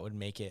parts that would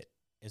make it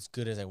as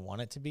good as I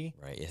want it to be.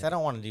 Right. 'Cause I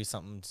don't want to do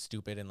something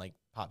stupid and like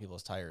pop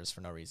people's tires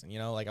for no reason.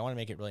 Like I want to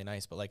make it really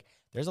nice, but like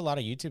there's a lot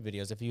of YouTube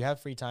videos. If you have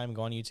free time,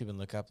 go on YouTube and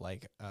look up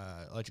like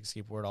electric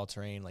skateboard all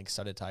terrain like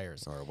studded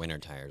tires, Or winter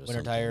tires.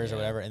 or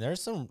whatever. And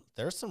there's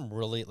some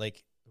really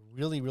like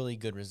really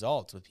good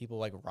results with people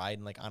like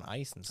riding like on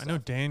ice and I stuff. know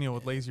Daniel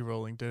with Lazy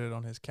Rolling did it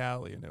on his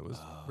Cali, and it was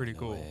pretty no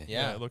cool. way.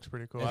 Yeah. It looked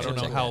pretty cool. Yeah, I don't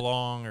know check how that.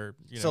 long or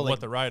So, like, what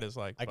the ride is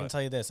like. I can but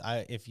tell you this: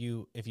 if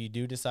you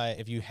do decide,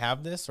 if you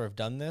have this or have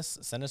done this,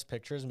 send us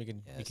pictures and we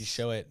can Yes.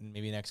 show it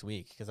maybe next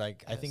week because I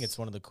think it's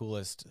one of the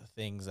coolest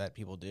things that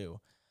people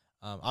do.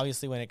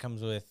 Obviously, when it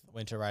comes with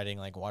winter riding,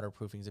 like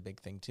waterproofing is a big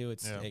thing too.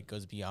 It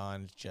goes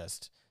beyond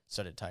just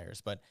studded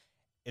tires, but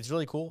it's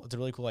really cool. It's a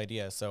really cool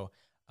idea. So,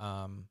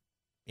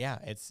 yeah,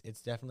 it's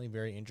definitely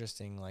very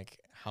interesting, like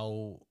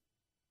how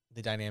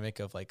the dynamic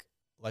of like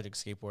electric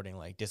skateboarding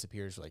like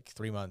disappears for like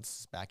 3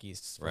 months back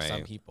east for some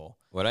Right. people.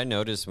 What I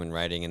noticed when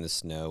riding in the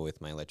snow with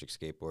my electric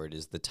skateboard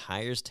is the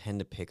tires tend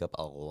to pick up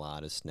a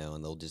lot of snow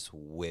and they'll just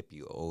whip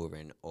you over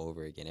and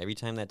over again. Every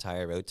time that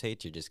tire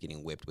rotates, you're just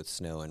getting whipped with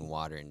snow and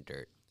water and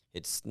dirt.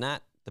 It's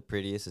not the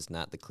prettiest. It's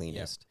not the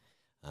cleanest.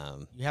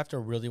 You have to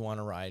really want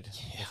to ride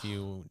if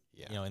you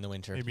in the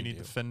winter. Maybe if you need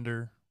do. the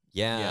fender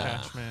Yeah.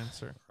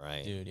 attachments or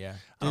Right. Dude, yeah.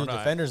 I don't Dude, the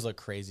know, fenders look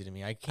crazy to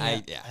me. I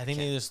can't. yeah, I think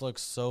they just look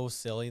so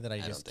silly that I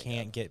don't just think I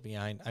can't get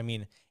behind. I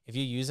mean, if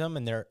you use them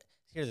and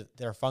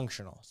they're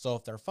functional. So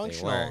if they're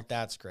functional, work.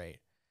 that's great.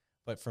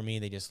 But for me,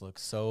 they just look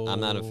so. I'm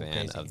not a fan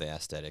crazy. of the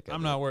aesthetic.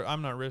 I'm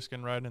not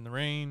risking riding in the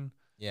rain.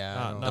 Yeah.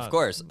 Not- I know. not- Of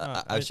course,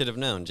 no, I should have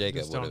known.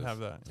 Jacob Just would don't have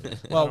have.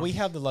 that. Well, I don't- we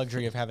have the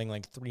luxury of having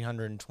like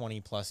 320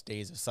 plus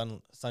days of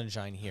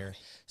sunshine here.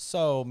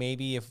 So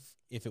maybe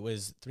if it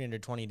was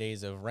 320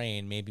 days of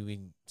rain, maybe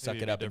we'd suck Maybe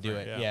it it'd up be and do it.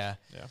 different, Yeah.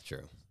 yeah.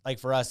 True. Like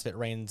for us, if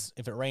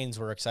it rains,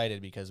 we're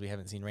excited because we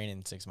haven't seen rain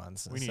in 6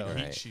 months. We need so, heat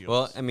Right. shields.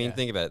 Well, I mean, Yeah.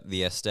 think about it.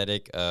 The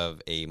aesthetic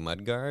of a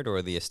mud guard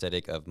or the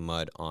aesthetic of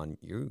mud on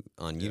you.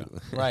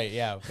 Right.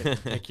 Yeah.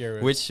 Pick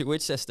your Which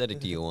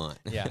aesthetic do you want?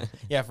 yeah.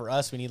 Yeah. For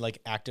us, we need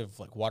like active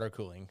like water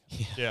cooling,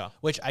 yeah.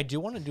 which I do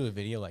want to do a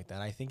video like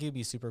that. I think it'd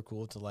be super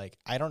cool to like,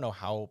 I don't know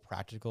how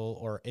practical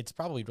or it's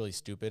probably really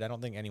stupid. I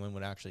don't think anyone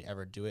would actually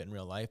ever do it in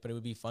real life, but it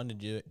would be fun to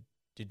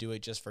do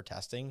it just for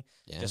testing,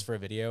 Yeah. just for a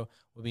video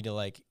would be to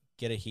like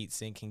get a heat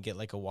sink and get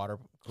like a water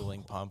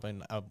cooling pump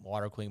and a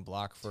water cooling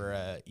block for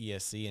a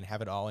ESC and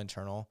have it all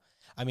internal.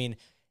 I mean,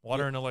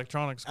 Water and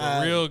electronics go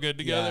Uh, real good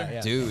together.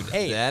 yeah. Dude,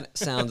 Hey. that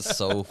sounds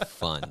so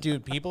fun.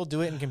 dude, people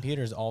do it in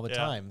computers all the Yeah,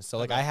 time. So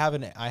I like bet.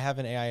 I have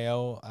an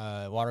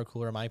AIO water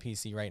cooler on my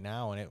PC right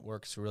now and it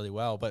works really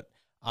well, but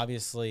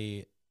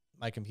obviously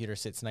my computer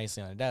sits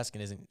nicely on a desk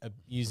and isn't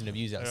used and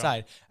abused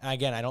outside. And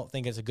again, I don't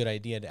think it's a good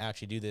idea to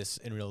actually do this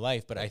in real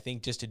life, but I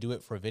think just to do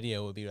it for a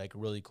video would be like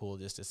really cool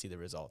just to see the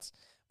results.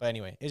 But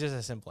anyway, it's just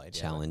a simple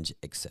idea. Challenge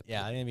accepted.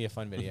 Yeah, I think it'd be a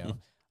fun video.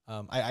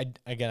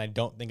 I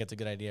don't think it's a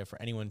good idea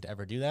for anyone to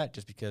ever do that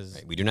just because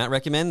Right, we do not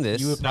recommend this.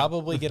 you would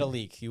probably get a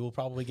leak. You will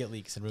probably get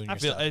leaks and ruin I your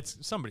feel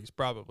stuff. somebody's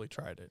probably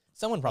tried it.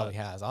 Someone probably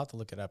has. I'll have to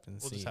look it up and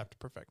We'll see. just have to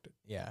perfect it.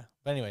 Yeah.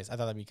 But anyways, I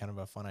thought that'd be kind of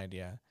a fun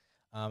idea.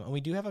 And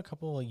we do have a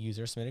couple of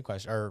user submitted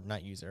questions, or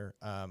not user,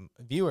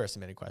 viewer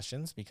submitted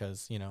questions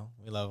because, you know,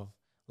 we love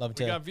We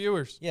to. got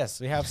viewers. Yes,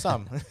 we have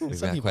some. We've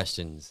some got people.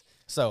 questions.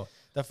 So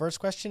the first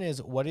question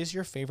is, what is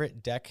your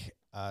favorite deck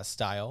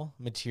style,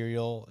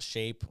 material,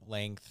 shape,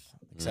 length,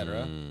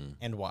 etc.,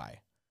 and why?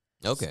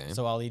 Okay.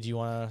 So Ali, do you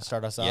want to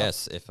start us off?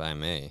 Yes, if I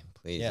may,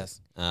 please. Yes.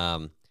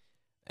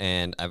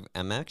 And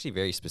I'm actually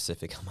very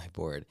specific on my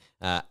board.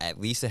 At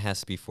least it has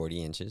to be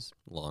 40 inches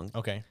long.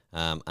 Okay.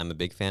 I'm a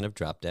big fan of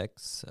drop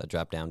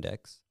down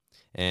decks.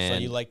 And So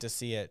you like to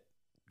see it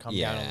come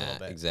down a little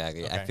bit.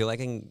 Exactly. I Okay. feel like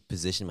I can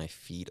position my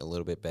feet a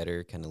little bit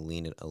better, kind of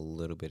lean it a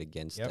little bit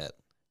against Yep. that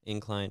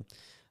incline.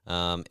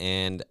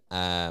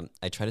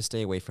 I try to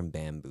stay away from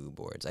bamboo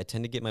boards. I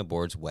tend to get my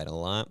boards wet a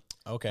lot.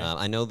 Okay.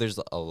 I know there's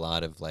a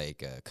lot of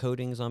like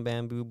coatings on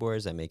bamboo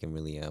boards that make them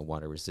really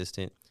water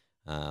resistant.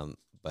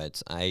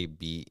 But I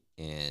beat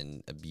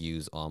and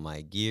abuse all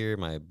my gear,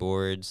 my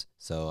boards.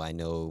 So I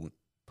know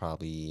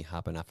probably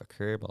hopping off a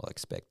curb, I'll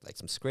expect like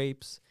some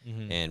scrapes.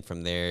 Mhm. And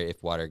from there,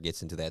 if water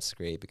gets into that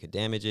scrape, it could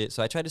damage it.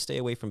 So I try to stay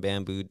away from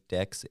bamboo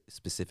decks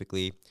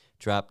specifically,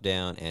 drop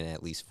down and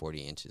at least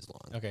 40 inches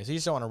long. Okay. So you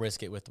just don't want to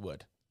risk it with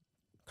wood.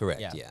 Correct.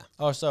 Yeah. Yeah.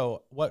 Oh,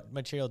 so what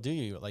material do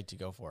you like to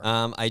go for?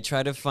 I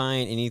try to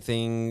find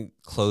anything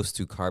close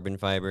to carbon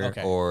fiber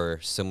Okay. or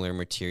similar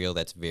material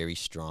that's very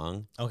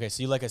strong. Okay.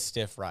 So you like a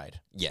stiff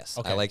ride. Yes,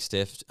 Okay. I like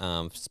stiff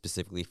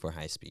specifically for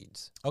high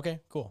speeds. Okay.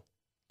 Cool.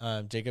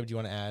 Jacob, do you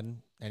want to add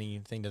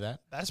anything to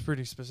that? That's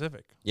pretty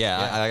specific. Yeah,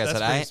 Yeah, like I that's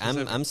said,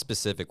 pretty I'm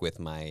specific. specific with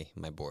my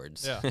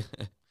boards. Yeah.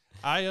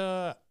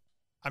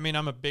 I mean,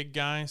 I'm a big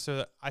guy,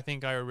 so I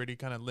think I already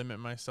kind of limit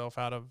myself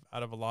out of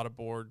a lot of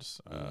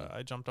boards.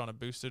 I jumped on a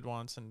boosted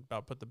once and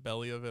about put the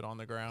belly of it on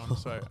the ground.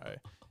 So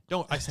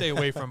I stay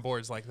away from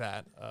boards like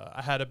that.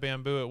 I had a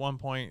bamboo at one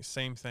point,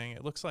 same thing.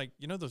 It looks like,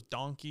 you know, those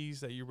donkeys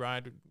that you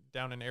ride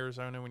down in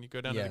Arizona when you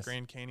go down to the Yes.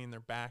 Grand Canyon, their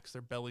backs,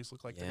 their bellies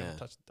look like they're Yeah. going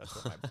to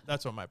touch.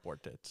 That's what my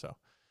board did. So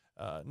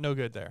no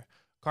good there.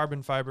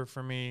 Carbon fiber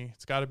for me,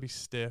 it's got to be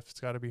stiff.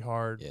 It's got to be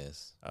hard.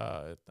 Yes,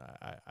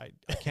 I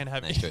can't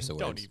have Nice choice of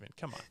don't words. even.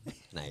 Come on.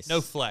 nice. No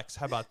flex.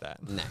 How about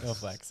that? Nice. No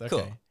flex. Okay.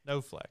 Cool. No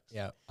flex.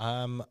 Yeah.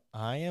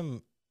 I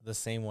am the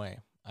same way.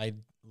 I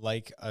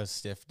like a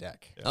stiff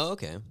deck. Yeah. Oh,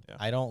 okay.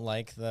 I don't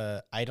like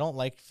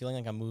feeling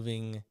like I'm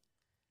moving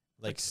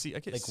I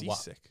get like wa-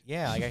 seasick.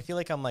 yeah, like I feel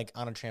like I'm like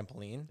on a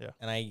trampoline. Yeah.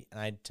 And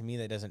I to me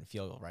that doesn't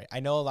feel right. I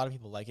know a lot of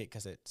people like it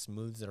cuz it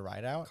smooths the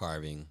ride out,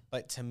 Carving.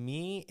 but to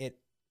me it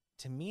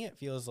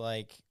feels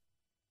like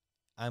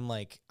I'm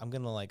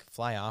going to like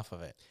fly off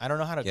of it. I don't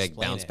know how to You like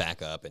explain bounce it.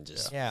 back up and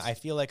just. Yeah, I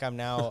feel like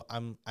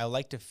I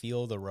like to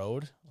feel the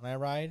road when I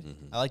ride.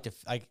 Mhm. I like to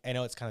I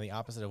know it's kind of the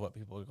opposite of what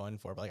people are going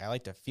for, but like I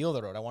like to feel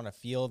the road. I want to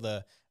feel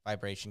the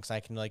vibration cuz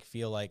I can like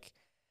feel like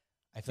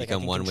I feel like I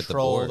Become can one with the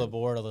control board. the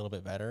board a little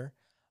bit better.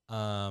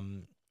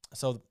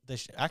 So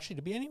actually,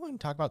 did anyone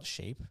talk about the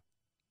shape?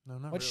 No,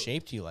 not What really.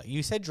 shape do you like?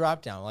 You said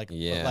drop down, like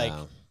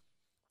Yeah.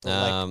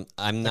 I'm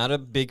like- not a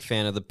big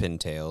fan of the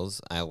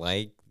pintails. I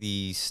like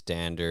the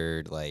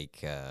standard,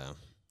 like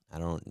I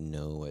don't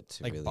know what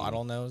to like really.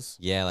 bottle nose.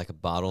 Yeah, like a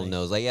bottle Like-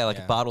 nose, like like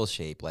yeah. a bottle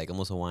shape, like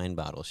almost a wine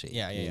bottle shape.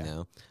 Yeah, yeah, you yeah.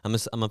 know,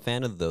 I'm a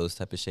fan of those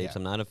type of shapes. Yeah.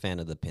 I'm not a fan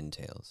of the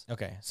pintails.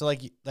 Okay, so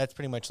like that's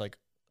pretty much like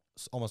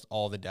almost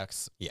all the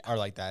decks Yeah. are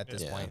like that at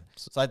this Yeah. point.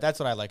 So that's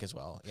what I like as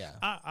well. Yeah,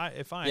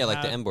 If I Yeah,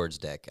 like the had- M boards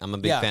deck. I'm a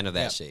big Yeah, fan of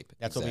that yeah. shape.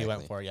 that's what we went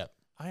Exactly. for. Yep.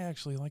 I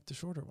actually like the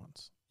shorter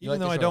ones. You Even like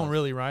the though I shorter don't ones?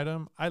 really ride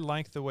them, I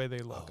like the way they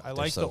look. Oh, I they're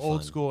like so the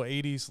old fun. school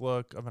 80s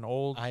look of an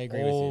old, I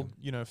agree with you.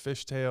 you know,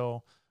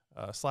 fishtail,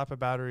 slap a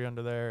battery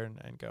under there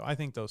and go. I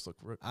think those look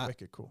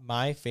wicked cool.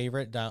 My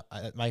favorite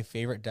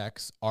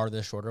decks are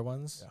the shorter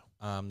ones.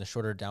 The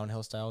shorter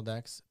downhill style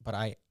decks. But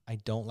I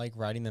don't like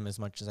riding them as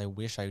much as I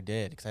wish I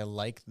did because I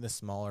like the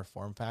smaller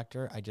form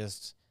factor. I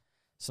just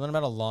something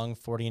about a long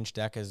 40-inch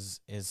deck is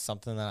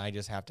something that I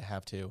just have to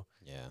have too.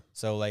 Yeah.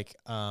 So like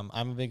I'm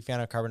a big fan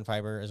of carbon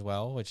fiber as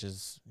well, which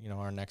is, you know,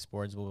 our next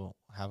boards will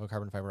have a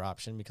carbon fiber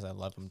option because I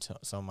love them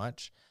so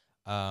much.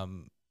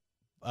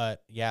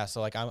 But yeah,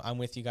 so like I'm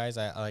with you guys.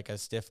 I like a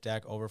stiff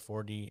deck over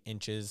 40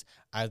 inches.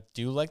 I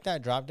do like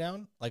that drop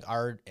down. Like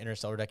our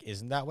Interstellar deck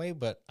isn't that way,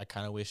 but I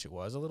kind of wish it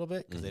was a little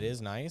bit because it is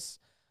nice.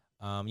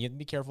 You have to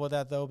be careful with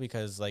that though,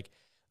 because like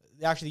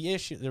actually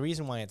the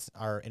reason why it's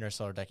our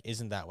Interstellar deck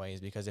isn't that way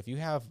is because if you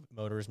have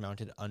motors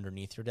mounted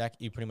underneath your deck,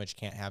 you pretty much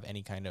can't have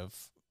any kind of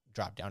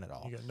drop down at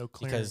all. You got no because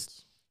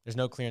clearance. there's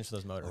no clearance for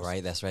those motors.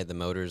 Right, that's right. The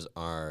motors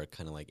are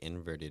kind of like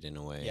inverted in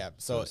a way. Yeah.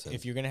 So it's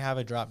if you're gonna have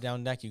a drop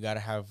down deck, you got to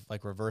have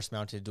like reverse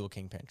mounted dual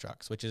kingpin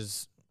trucks, which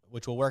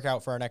will work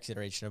out for our next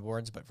iteration of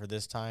boards. But for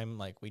this time,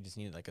 like we just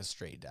need like a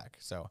straight deck.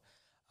 So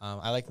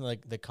I like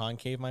the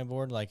concave my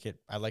board.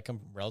 I like them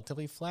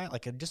relatively flat,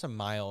 like just a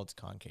mild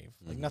concave,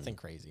 like nothing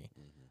crazy.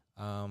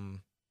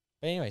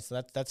 But anyway,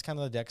 so that's kind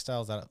of the deck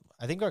styles that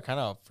I think are kind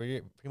of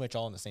pretty much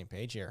all on the same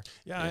page here.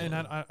 Yeah, and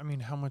I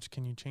mean, how much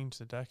can you change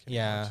the deck?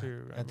 Yeah,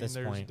 too? I at mean, this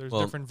point. there's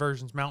Well- different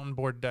versions. Mountain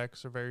board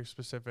decks are very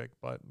specific,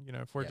 but you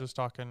know, if we're Yeah. just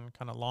talking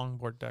kind of long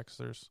board decks,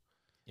 there's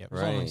Yep.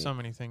 only Right. so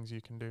many things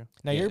you can do.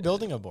 Now Yeah. you're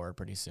building a board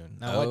pretty soon.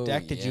 Now, what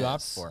deck did you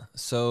opt yes. for?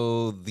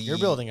 So You're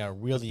building a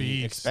really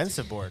beast.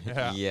 expensive board.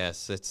 Yeah.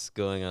 Yes, it's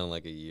going on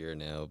like a year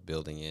now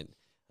building it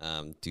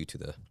due to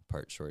the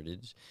part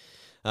shortage.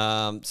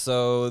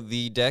 So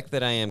the deck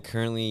that I am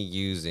currently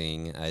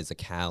using is a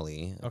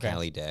Kali,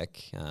 Kali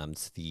deck.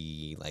 It's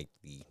the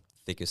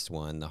thickest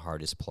one, the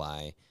hardest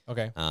ply.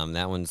 Okay.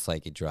 That one's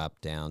like a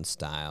drop down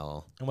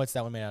style. And what's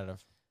that one made out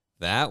of?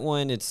 That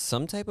one, it's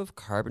some type of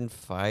carbon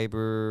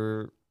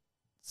fiber.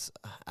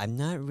 I'm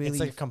not really. It's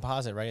like a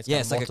composite, right? It's Yeah,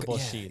 got it's like multiple a,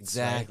 sheets.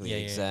 Exactly, right?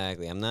 Yeah.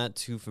 exactly. I'm not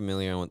too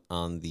familiar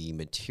on the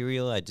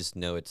material. I just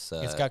know it's.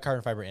 It's got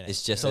carbon fiber in it.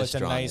 it's just so as it's a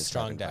strong nice as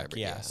strong carbon deck. fiber,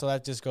 Yeah. yeah. So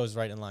that just goes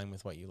right in line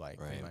with what you like,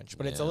 pretty Right, much.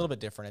 But it's a yeah. little bit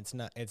different.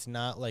 It's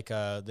not like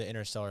the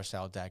Interstellar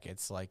style deck.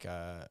 It's like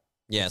Yeah,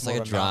 It's it's like more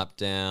a of a mount- drop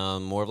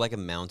down, more of like a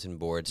mountain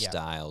board Yeah.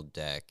 style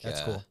deck.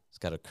 That's cool. It's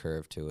got a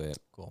curve to it.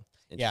 Cool.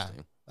 Yeah.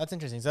 Interesting. that's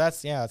interesting. So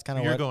that's kind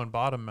of You're what. going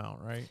bottom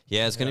mount, right?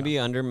 Yeah, it's going to be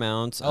under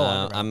mount. Oh,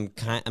 under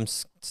mount. I'm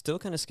still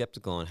kind of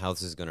skeptical on how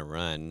this is going to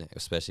run,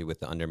 especially with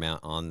the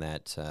undermount on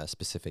that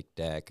specific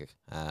deck.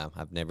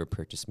 I've never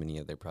purchased many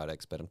of their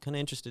products, but I'm kind of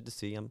interested to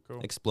see. I'm Cool.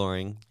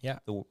 exploring Yeah.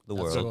 the That's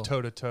world. cool.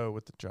 Toe to toe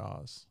with the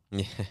Jaws.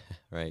 Yeah,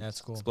 right.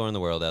 That's cool. Exploring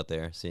the world out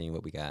there, seeing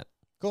what we got.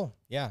 Cool.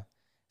 Yeah.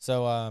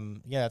 So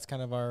that's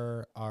kind of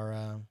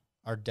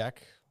our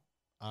deck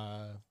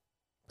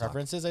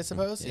preferences, I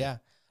suppose. Yeah.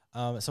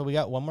 So we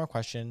got one more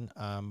question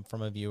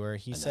from a viewer.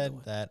 He Another said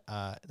one. that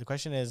the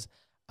question is,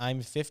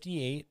 I'm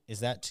 58. Is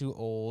that too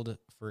old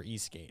for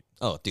e-skate?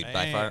 Oh, dude,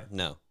 by far, Man.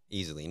 no.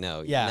 Easily,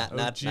 no. Yeah.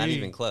 Not OG.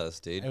 even close,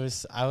 dude.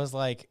 I was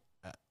like,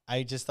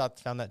 I just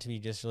found that to be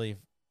just really.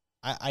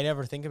 I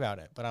never think about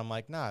it, but I'm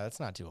like, nah, that's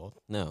not too old.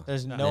 No,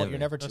 There's No, no, never. you're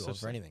never too That's old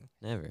just for it. anything.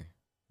 never.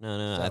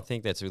 No. So- I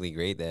think that's really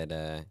great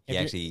that he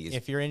actually is.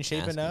 If you're in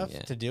shape asking, enough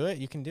yeah. to do it,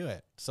 you can do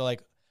it. So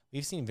like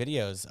we've seen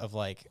videos of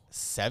like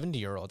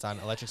 70-year-olds on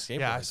electric skateboards.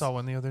 Yeah, I saw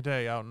one the other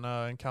day out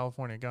in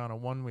California. Guy on a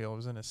one wheel. It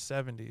was in his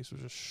 70s.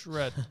 Was just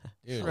shred.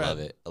 Dude, I love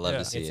it. I love Yeah.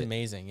 to see it's it.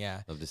 amazing.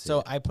 Yeah. Love to see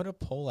So it. I put a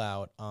poll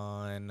out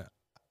on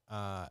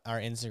our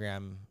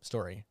Instagram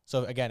story.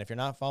 So again, if you're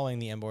not following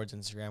the M-Boards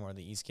Instagram or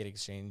the eSkate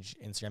Exchange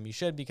Instagram, you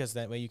should, because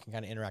that way you can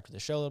kind of interact with the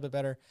show a little bit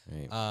better.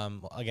 Right.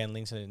 Again,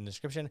 links in the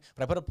description.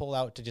 But I put a poll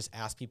out to just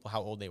ask people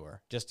how old they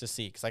were, just to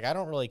see, because like I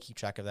don't really keep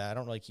track of that. I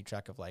don't really keep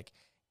track of like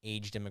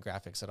age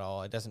demographics at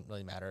all. It doesn't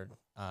really matter.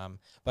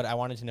 But I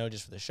wanted to know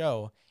just for the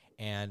show,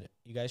 and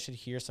you guys should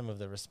hear some of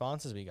the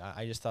responses we got.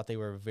 I just thought they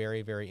were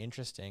very, very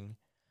interesting.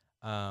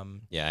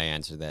 Yeah, I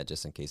answered that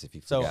just in case if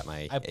you So forgot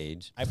my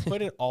age. I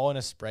put it all in a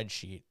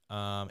spreadsheet,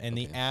 and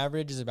the Okay.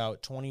 average is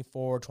about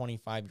 24,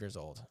 25 years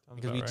old,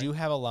 because about we right. do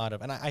have a lot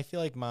of, and I feel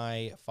like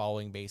my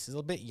following base is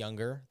a bit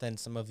younger than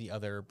some of the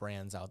other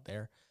brands out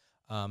there.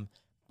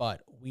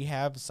 But we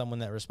have someone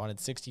that responded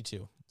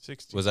 62.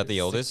 60. Was that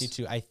the oldest?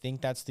 62. I think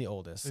that's the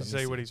oldest. Did Let he me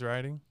say what see. he's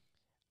riding?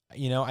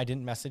 You know, I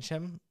didn't message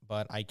him,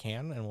 but I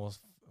can, and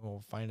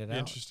we'll find it Be out.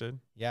 interested.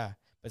 Yeah,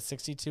 but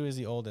 62 is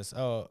the oldest.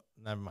 Oh,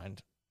 never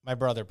mind. My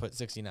brother put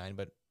 69,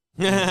 but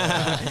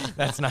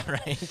that's not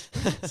right.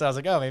 So I was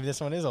like, oh, maybe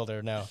this one is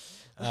older. No.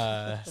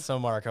 So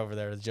Mark over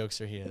there, the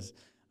jokester he is.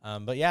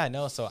 But yeah,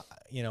 no. So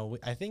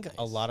I think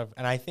a lot of,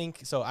 and I think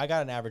so. I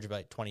got an average of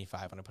like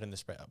 25 when I put in the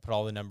spread, put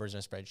all the numbers in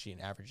a spreadsheet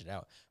and average it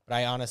out. But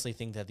I honestly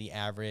think that the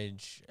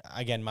average,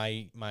 again,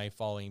 my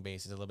following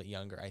base is a little bit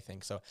younger. I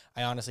think so.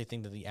 I honestly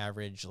think that the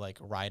average like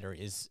rider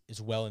is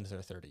well into their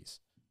 30s.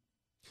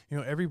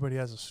 Everybody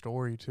has a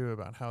story too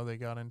about how they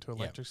got into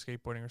electric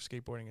skateboarding or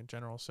skateboarding in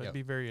general. So I'd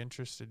be very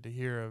interested to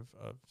hear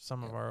of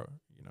some of our,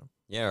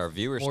 our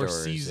viewer more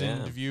stories.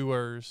 seasoned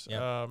viewers.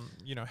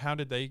 Yep. How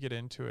did they get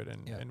into it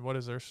and what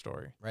is their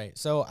story? Right.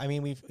 So, I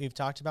mean, we've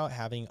talked about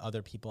having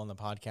other people on the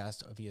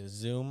podcast via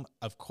Zoom.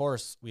 Of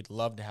course, we'd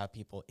love to have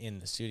people in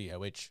the studio,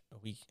 which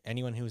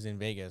anyone who's in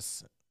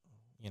Vegas,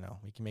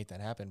 we can make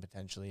that happen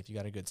potentially if you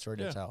got a good story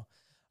to tell.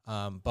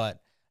 But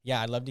yeah,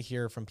 I'd love to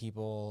hear from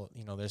people,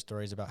 their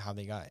stories about how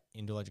they got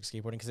into electric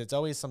skateboarding, because it's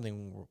always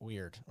something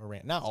weird or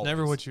not always.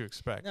 Never what you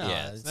expect. No,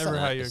 Yeah, it's never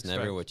how you it's expect.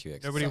 never what you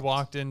expect. Nobody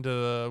walked into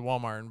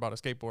Walmart and bought a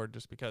skateboard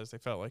just because they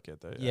felt like it.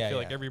 I feel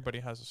like yeah. everybody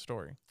has a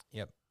story.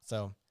 Yep.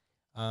 So,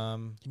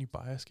 can you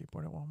buy a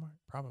skateboard at Walmart?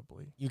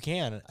 Probably. you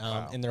can,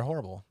 and they're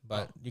horrible,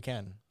 but you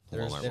can.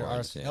 There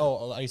are.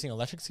 Oh, are you saying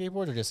electric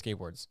skateboards or just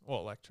skateboards? Well,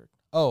 electric.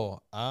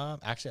 Oh,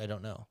 actually, I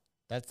don't know.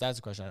 That's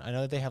a question. I know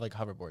that they have like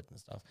hoverboards and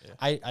stuff. Yeah.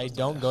 I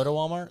don't go to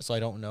Walmart, so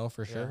I don't know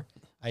for sure.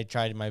 I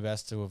tried my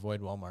best to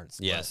avoid Walmarts.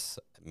 Yes,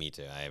 me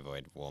too. I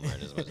avoid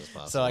Walmart as much as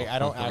possible. So I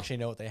don't actually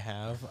know what they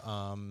have.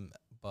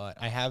 But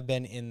I have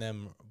been in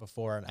them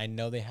before, and I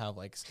know they have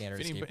like standard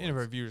If any skateboards. of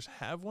our viewers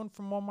have one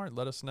from Walmart,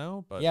 let us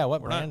know. But Yeah,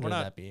 what we're brand not, would we're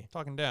that not be?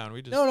 talking down.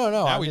 We just No.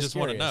 Now I'm we just just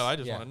want to know. curious. I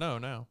just Yeah. want to know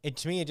now.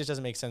 To me, it just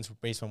doesn't make sense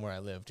based on where I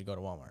live to go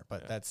to Walmart.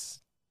 But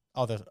that's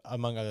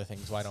among other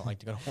things why I don't like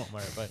to go to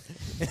Walmart.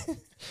 But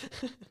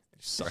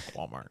Sorry,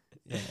 Walmart.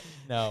 yeah.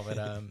 No, but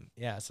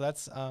yeah. So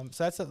that's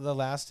the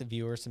last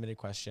viewer submitted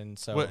question.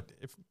 So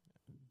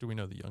Do we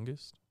know the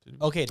youngest?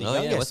 okay, the Oh,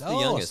 yeah, youngest. what's the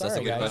youngest? That's a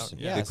Sorry, good guys. question.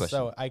 Yeah, Good question.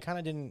 so I kind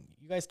of didn't.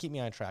 You guys keep me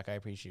on track. I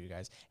appreciate you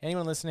guys.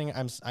 Anyone listening,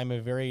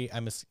 I'm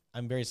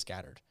very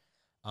scattered.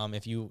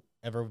 If you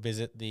ever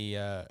visit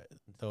the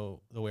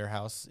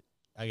warehouse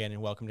again,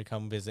 and welcome to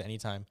come visit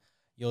anytime,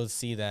 you'll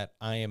see that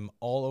I am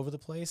all over the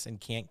place and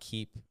can't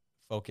keep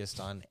focused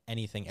on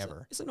anything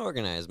ever. It's an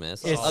organized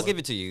mess. It's- I'll give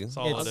it to you.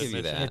 Solid I'll give you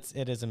admission. that.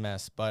 It is a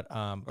mess, but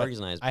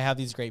Organized. I have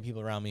these great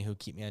people around me who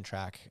keep me on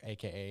track,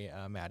 aka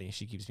Maddie.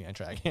 She keeps me on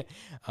track.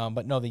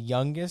 But no, the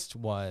youngest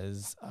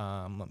was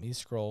let me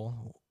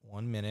scroll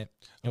 1 minute.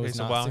 It Okay, was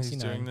so not while 69.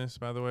 he's doing this,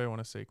 by the way, I want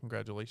to say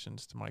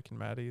congratulations to Mike and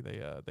Maddie.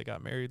 They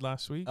got married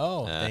last week.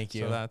 Oh, Yeah. thank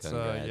you. So that's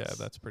Congrats.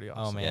 that's pretty Oh,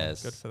 awesome. man.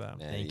 Yes. Good for them.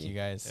 Thank you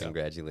guys.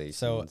 Congratulations.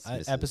 So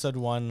Mrs. episode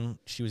 1,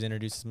 she was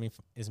introduced to me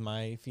is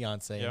my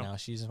fiance. Yep. And now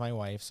she's my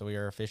wife. So we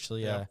are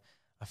officially Yep.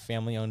 a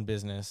family-owned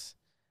business.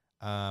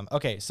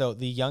 Okay, so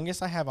the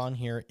youngest I have on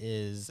here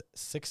is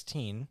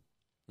 16.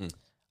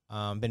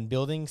 Been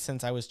building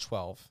since I was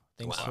 12.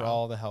 Thanks for Wow.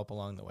 all the help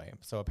along the way.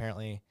 So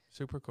apparently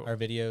Super cool. our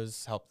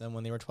videos helped them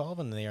when they were 12,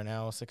 and they are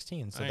now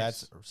 16. So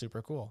that's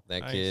super cool.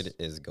 That Nice. kid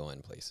is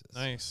going places.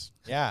 Nice.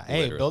 Yeah.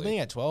 Hey, Literally. building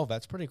at 12,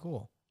 that's pretty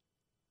cool.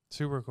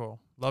 Super cool.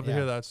 Love to Yeah.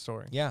 hear that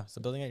story. Yeah.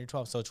 So building at your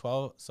 12. So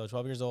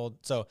 12 years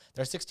old. So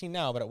they're 16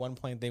 now, but at one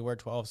point they were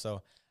 12.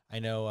 So I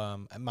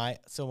know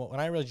so when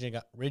I originally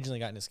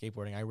got into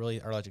skateboarding,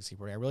 or electric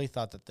skateboarding, I really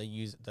thought that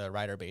the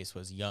rider base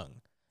was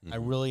young. I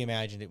Mhm. really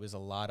imagined it was a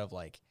lot of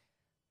like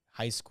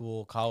high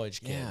school,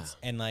 college kids.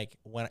 Yeah. And like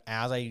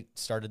as I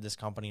started this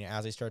company,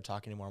 as I started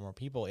talking to more and more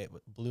people, it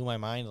blew my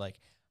mind like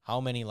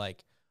how many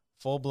like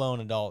full blown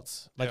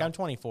adults. Like Yeah. I'm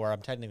 24,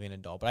 I'm technically an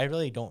adult, but I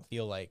really don't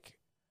feel like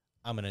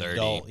I'm an 30.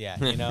 adult yet,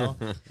 you know?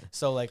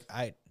 So like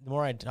the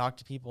more I talk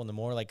to people and the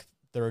more like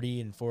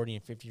 30 and 40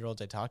 and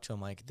 50-year-olds I talk to,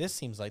 I'm like, this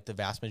seems like the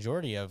vast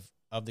majority of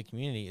the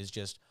community is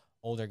just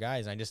older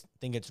guys. And I just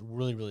think it's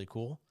really, really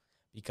cool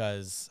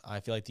because I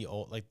feel like the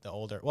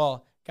older,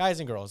 well, guys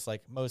and girls,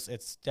 like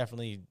it's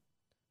definitely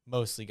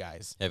mostly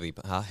guys. heavily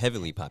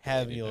populated.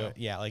 Heavy,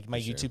 yeah, like my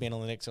For sure. YouTube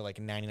analytics are like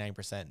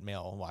 99%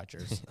 male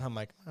watchers. I'm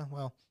like, oh,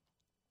 well,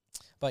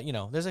 but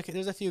there's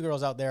a few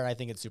girls out there. I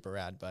think it's super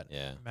rad, but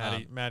Yeah.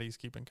 Maddie's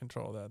keeping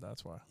control of that.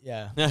 That's why.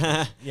 yeah,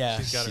 yeah.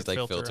 She's got She's her like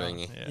filter filtering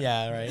on. it.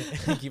 yeah,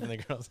 right. Keeping the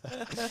girls.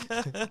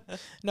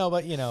 No,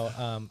 but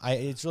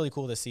it's really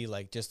cool to see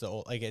like just the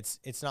old, like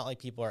it's not like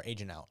people are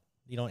aging out.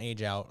 You don't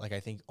age out. Like I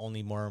think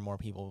only more and more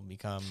people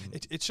become.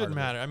 It shouldn't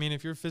matter. I mean,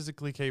 if you're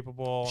physically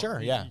capable, Sure,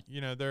 y-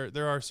 yeah.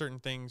 there are certain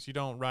things you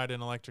don't ride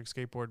an electric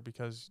skateboard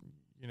because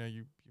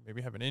you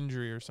maybe have an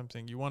injury or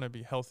something. You want to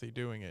be healthy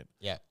doing it.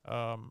 Yeah.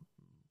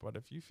 But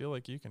if you feel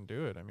like you can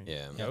do it, I mean,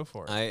 Yeah. go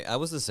for it. I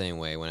was the same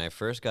way. When I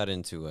first got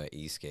into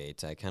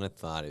e-skates, I kind of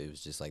thought it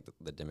was just like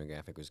the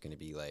demographic was going to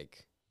be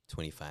like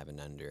 25 and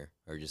under,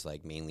 or just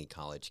like mainly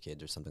college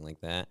kids or something like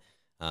that.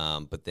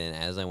 But then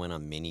as I went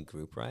on mini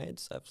group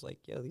rides, I was like,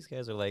 yo, these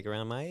guys are like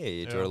around my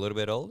age or Yeah. a little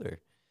bit older.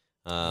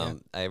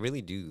 I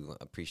really do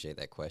appreciate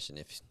that question.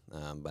 If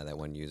by that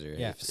one user,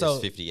 Yeah. if So-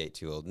 is 58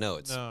 too old? No,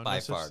 it's No, by no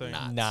such far thing.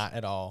 not. Not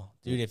at all,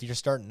 dude. If you're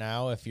starting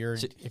now, if you're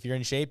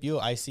in shape,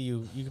 I see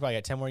you. You could probably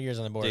get 10 more years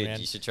on the board, Dude, man.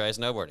 you should try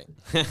snowboarding.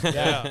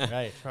 Yeah,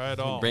 right. Try it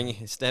all.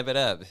 Step it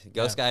up.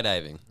 Go Yeah.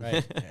 skydiving.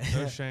 Right.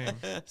 No shame.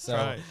 So,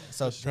 Try it.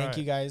 so Just try thank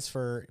you it. guys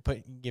for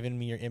giving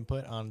me your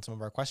input on some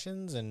of our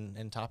questions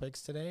and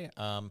topics today.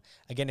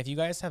 Again, if you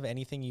guys have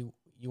anything you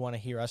want to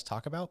hear us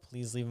talk about,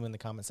 please leave them in the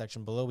comment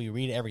section below. We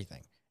read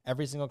everything.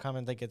 Every single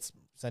comment that gets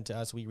sent to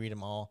us, we read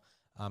them all.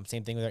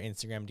 Same thing with our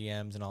Instagram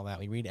DMs and all that.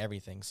 We read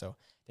everything. So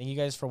thank you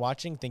guys for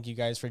watching. Thank you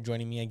guys for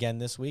joining me again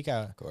this week.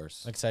 Of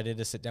course. I'm excited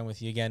to sit down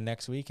with you again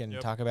next week and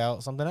Yep. talk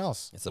about something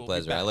else. It's a We'll be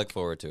pleasure. I back. look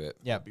forward to it.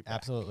 Yeah, be back.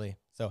 absolutely.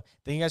 So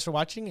thank you guys for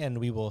watching, and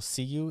we will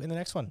see you in the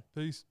next one.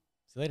 Peace.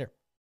 See you later.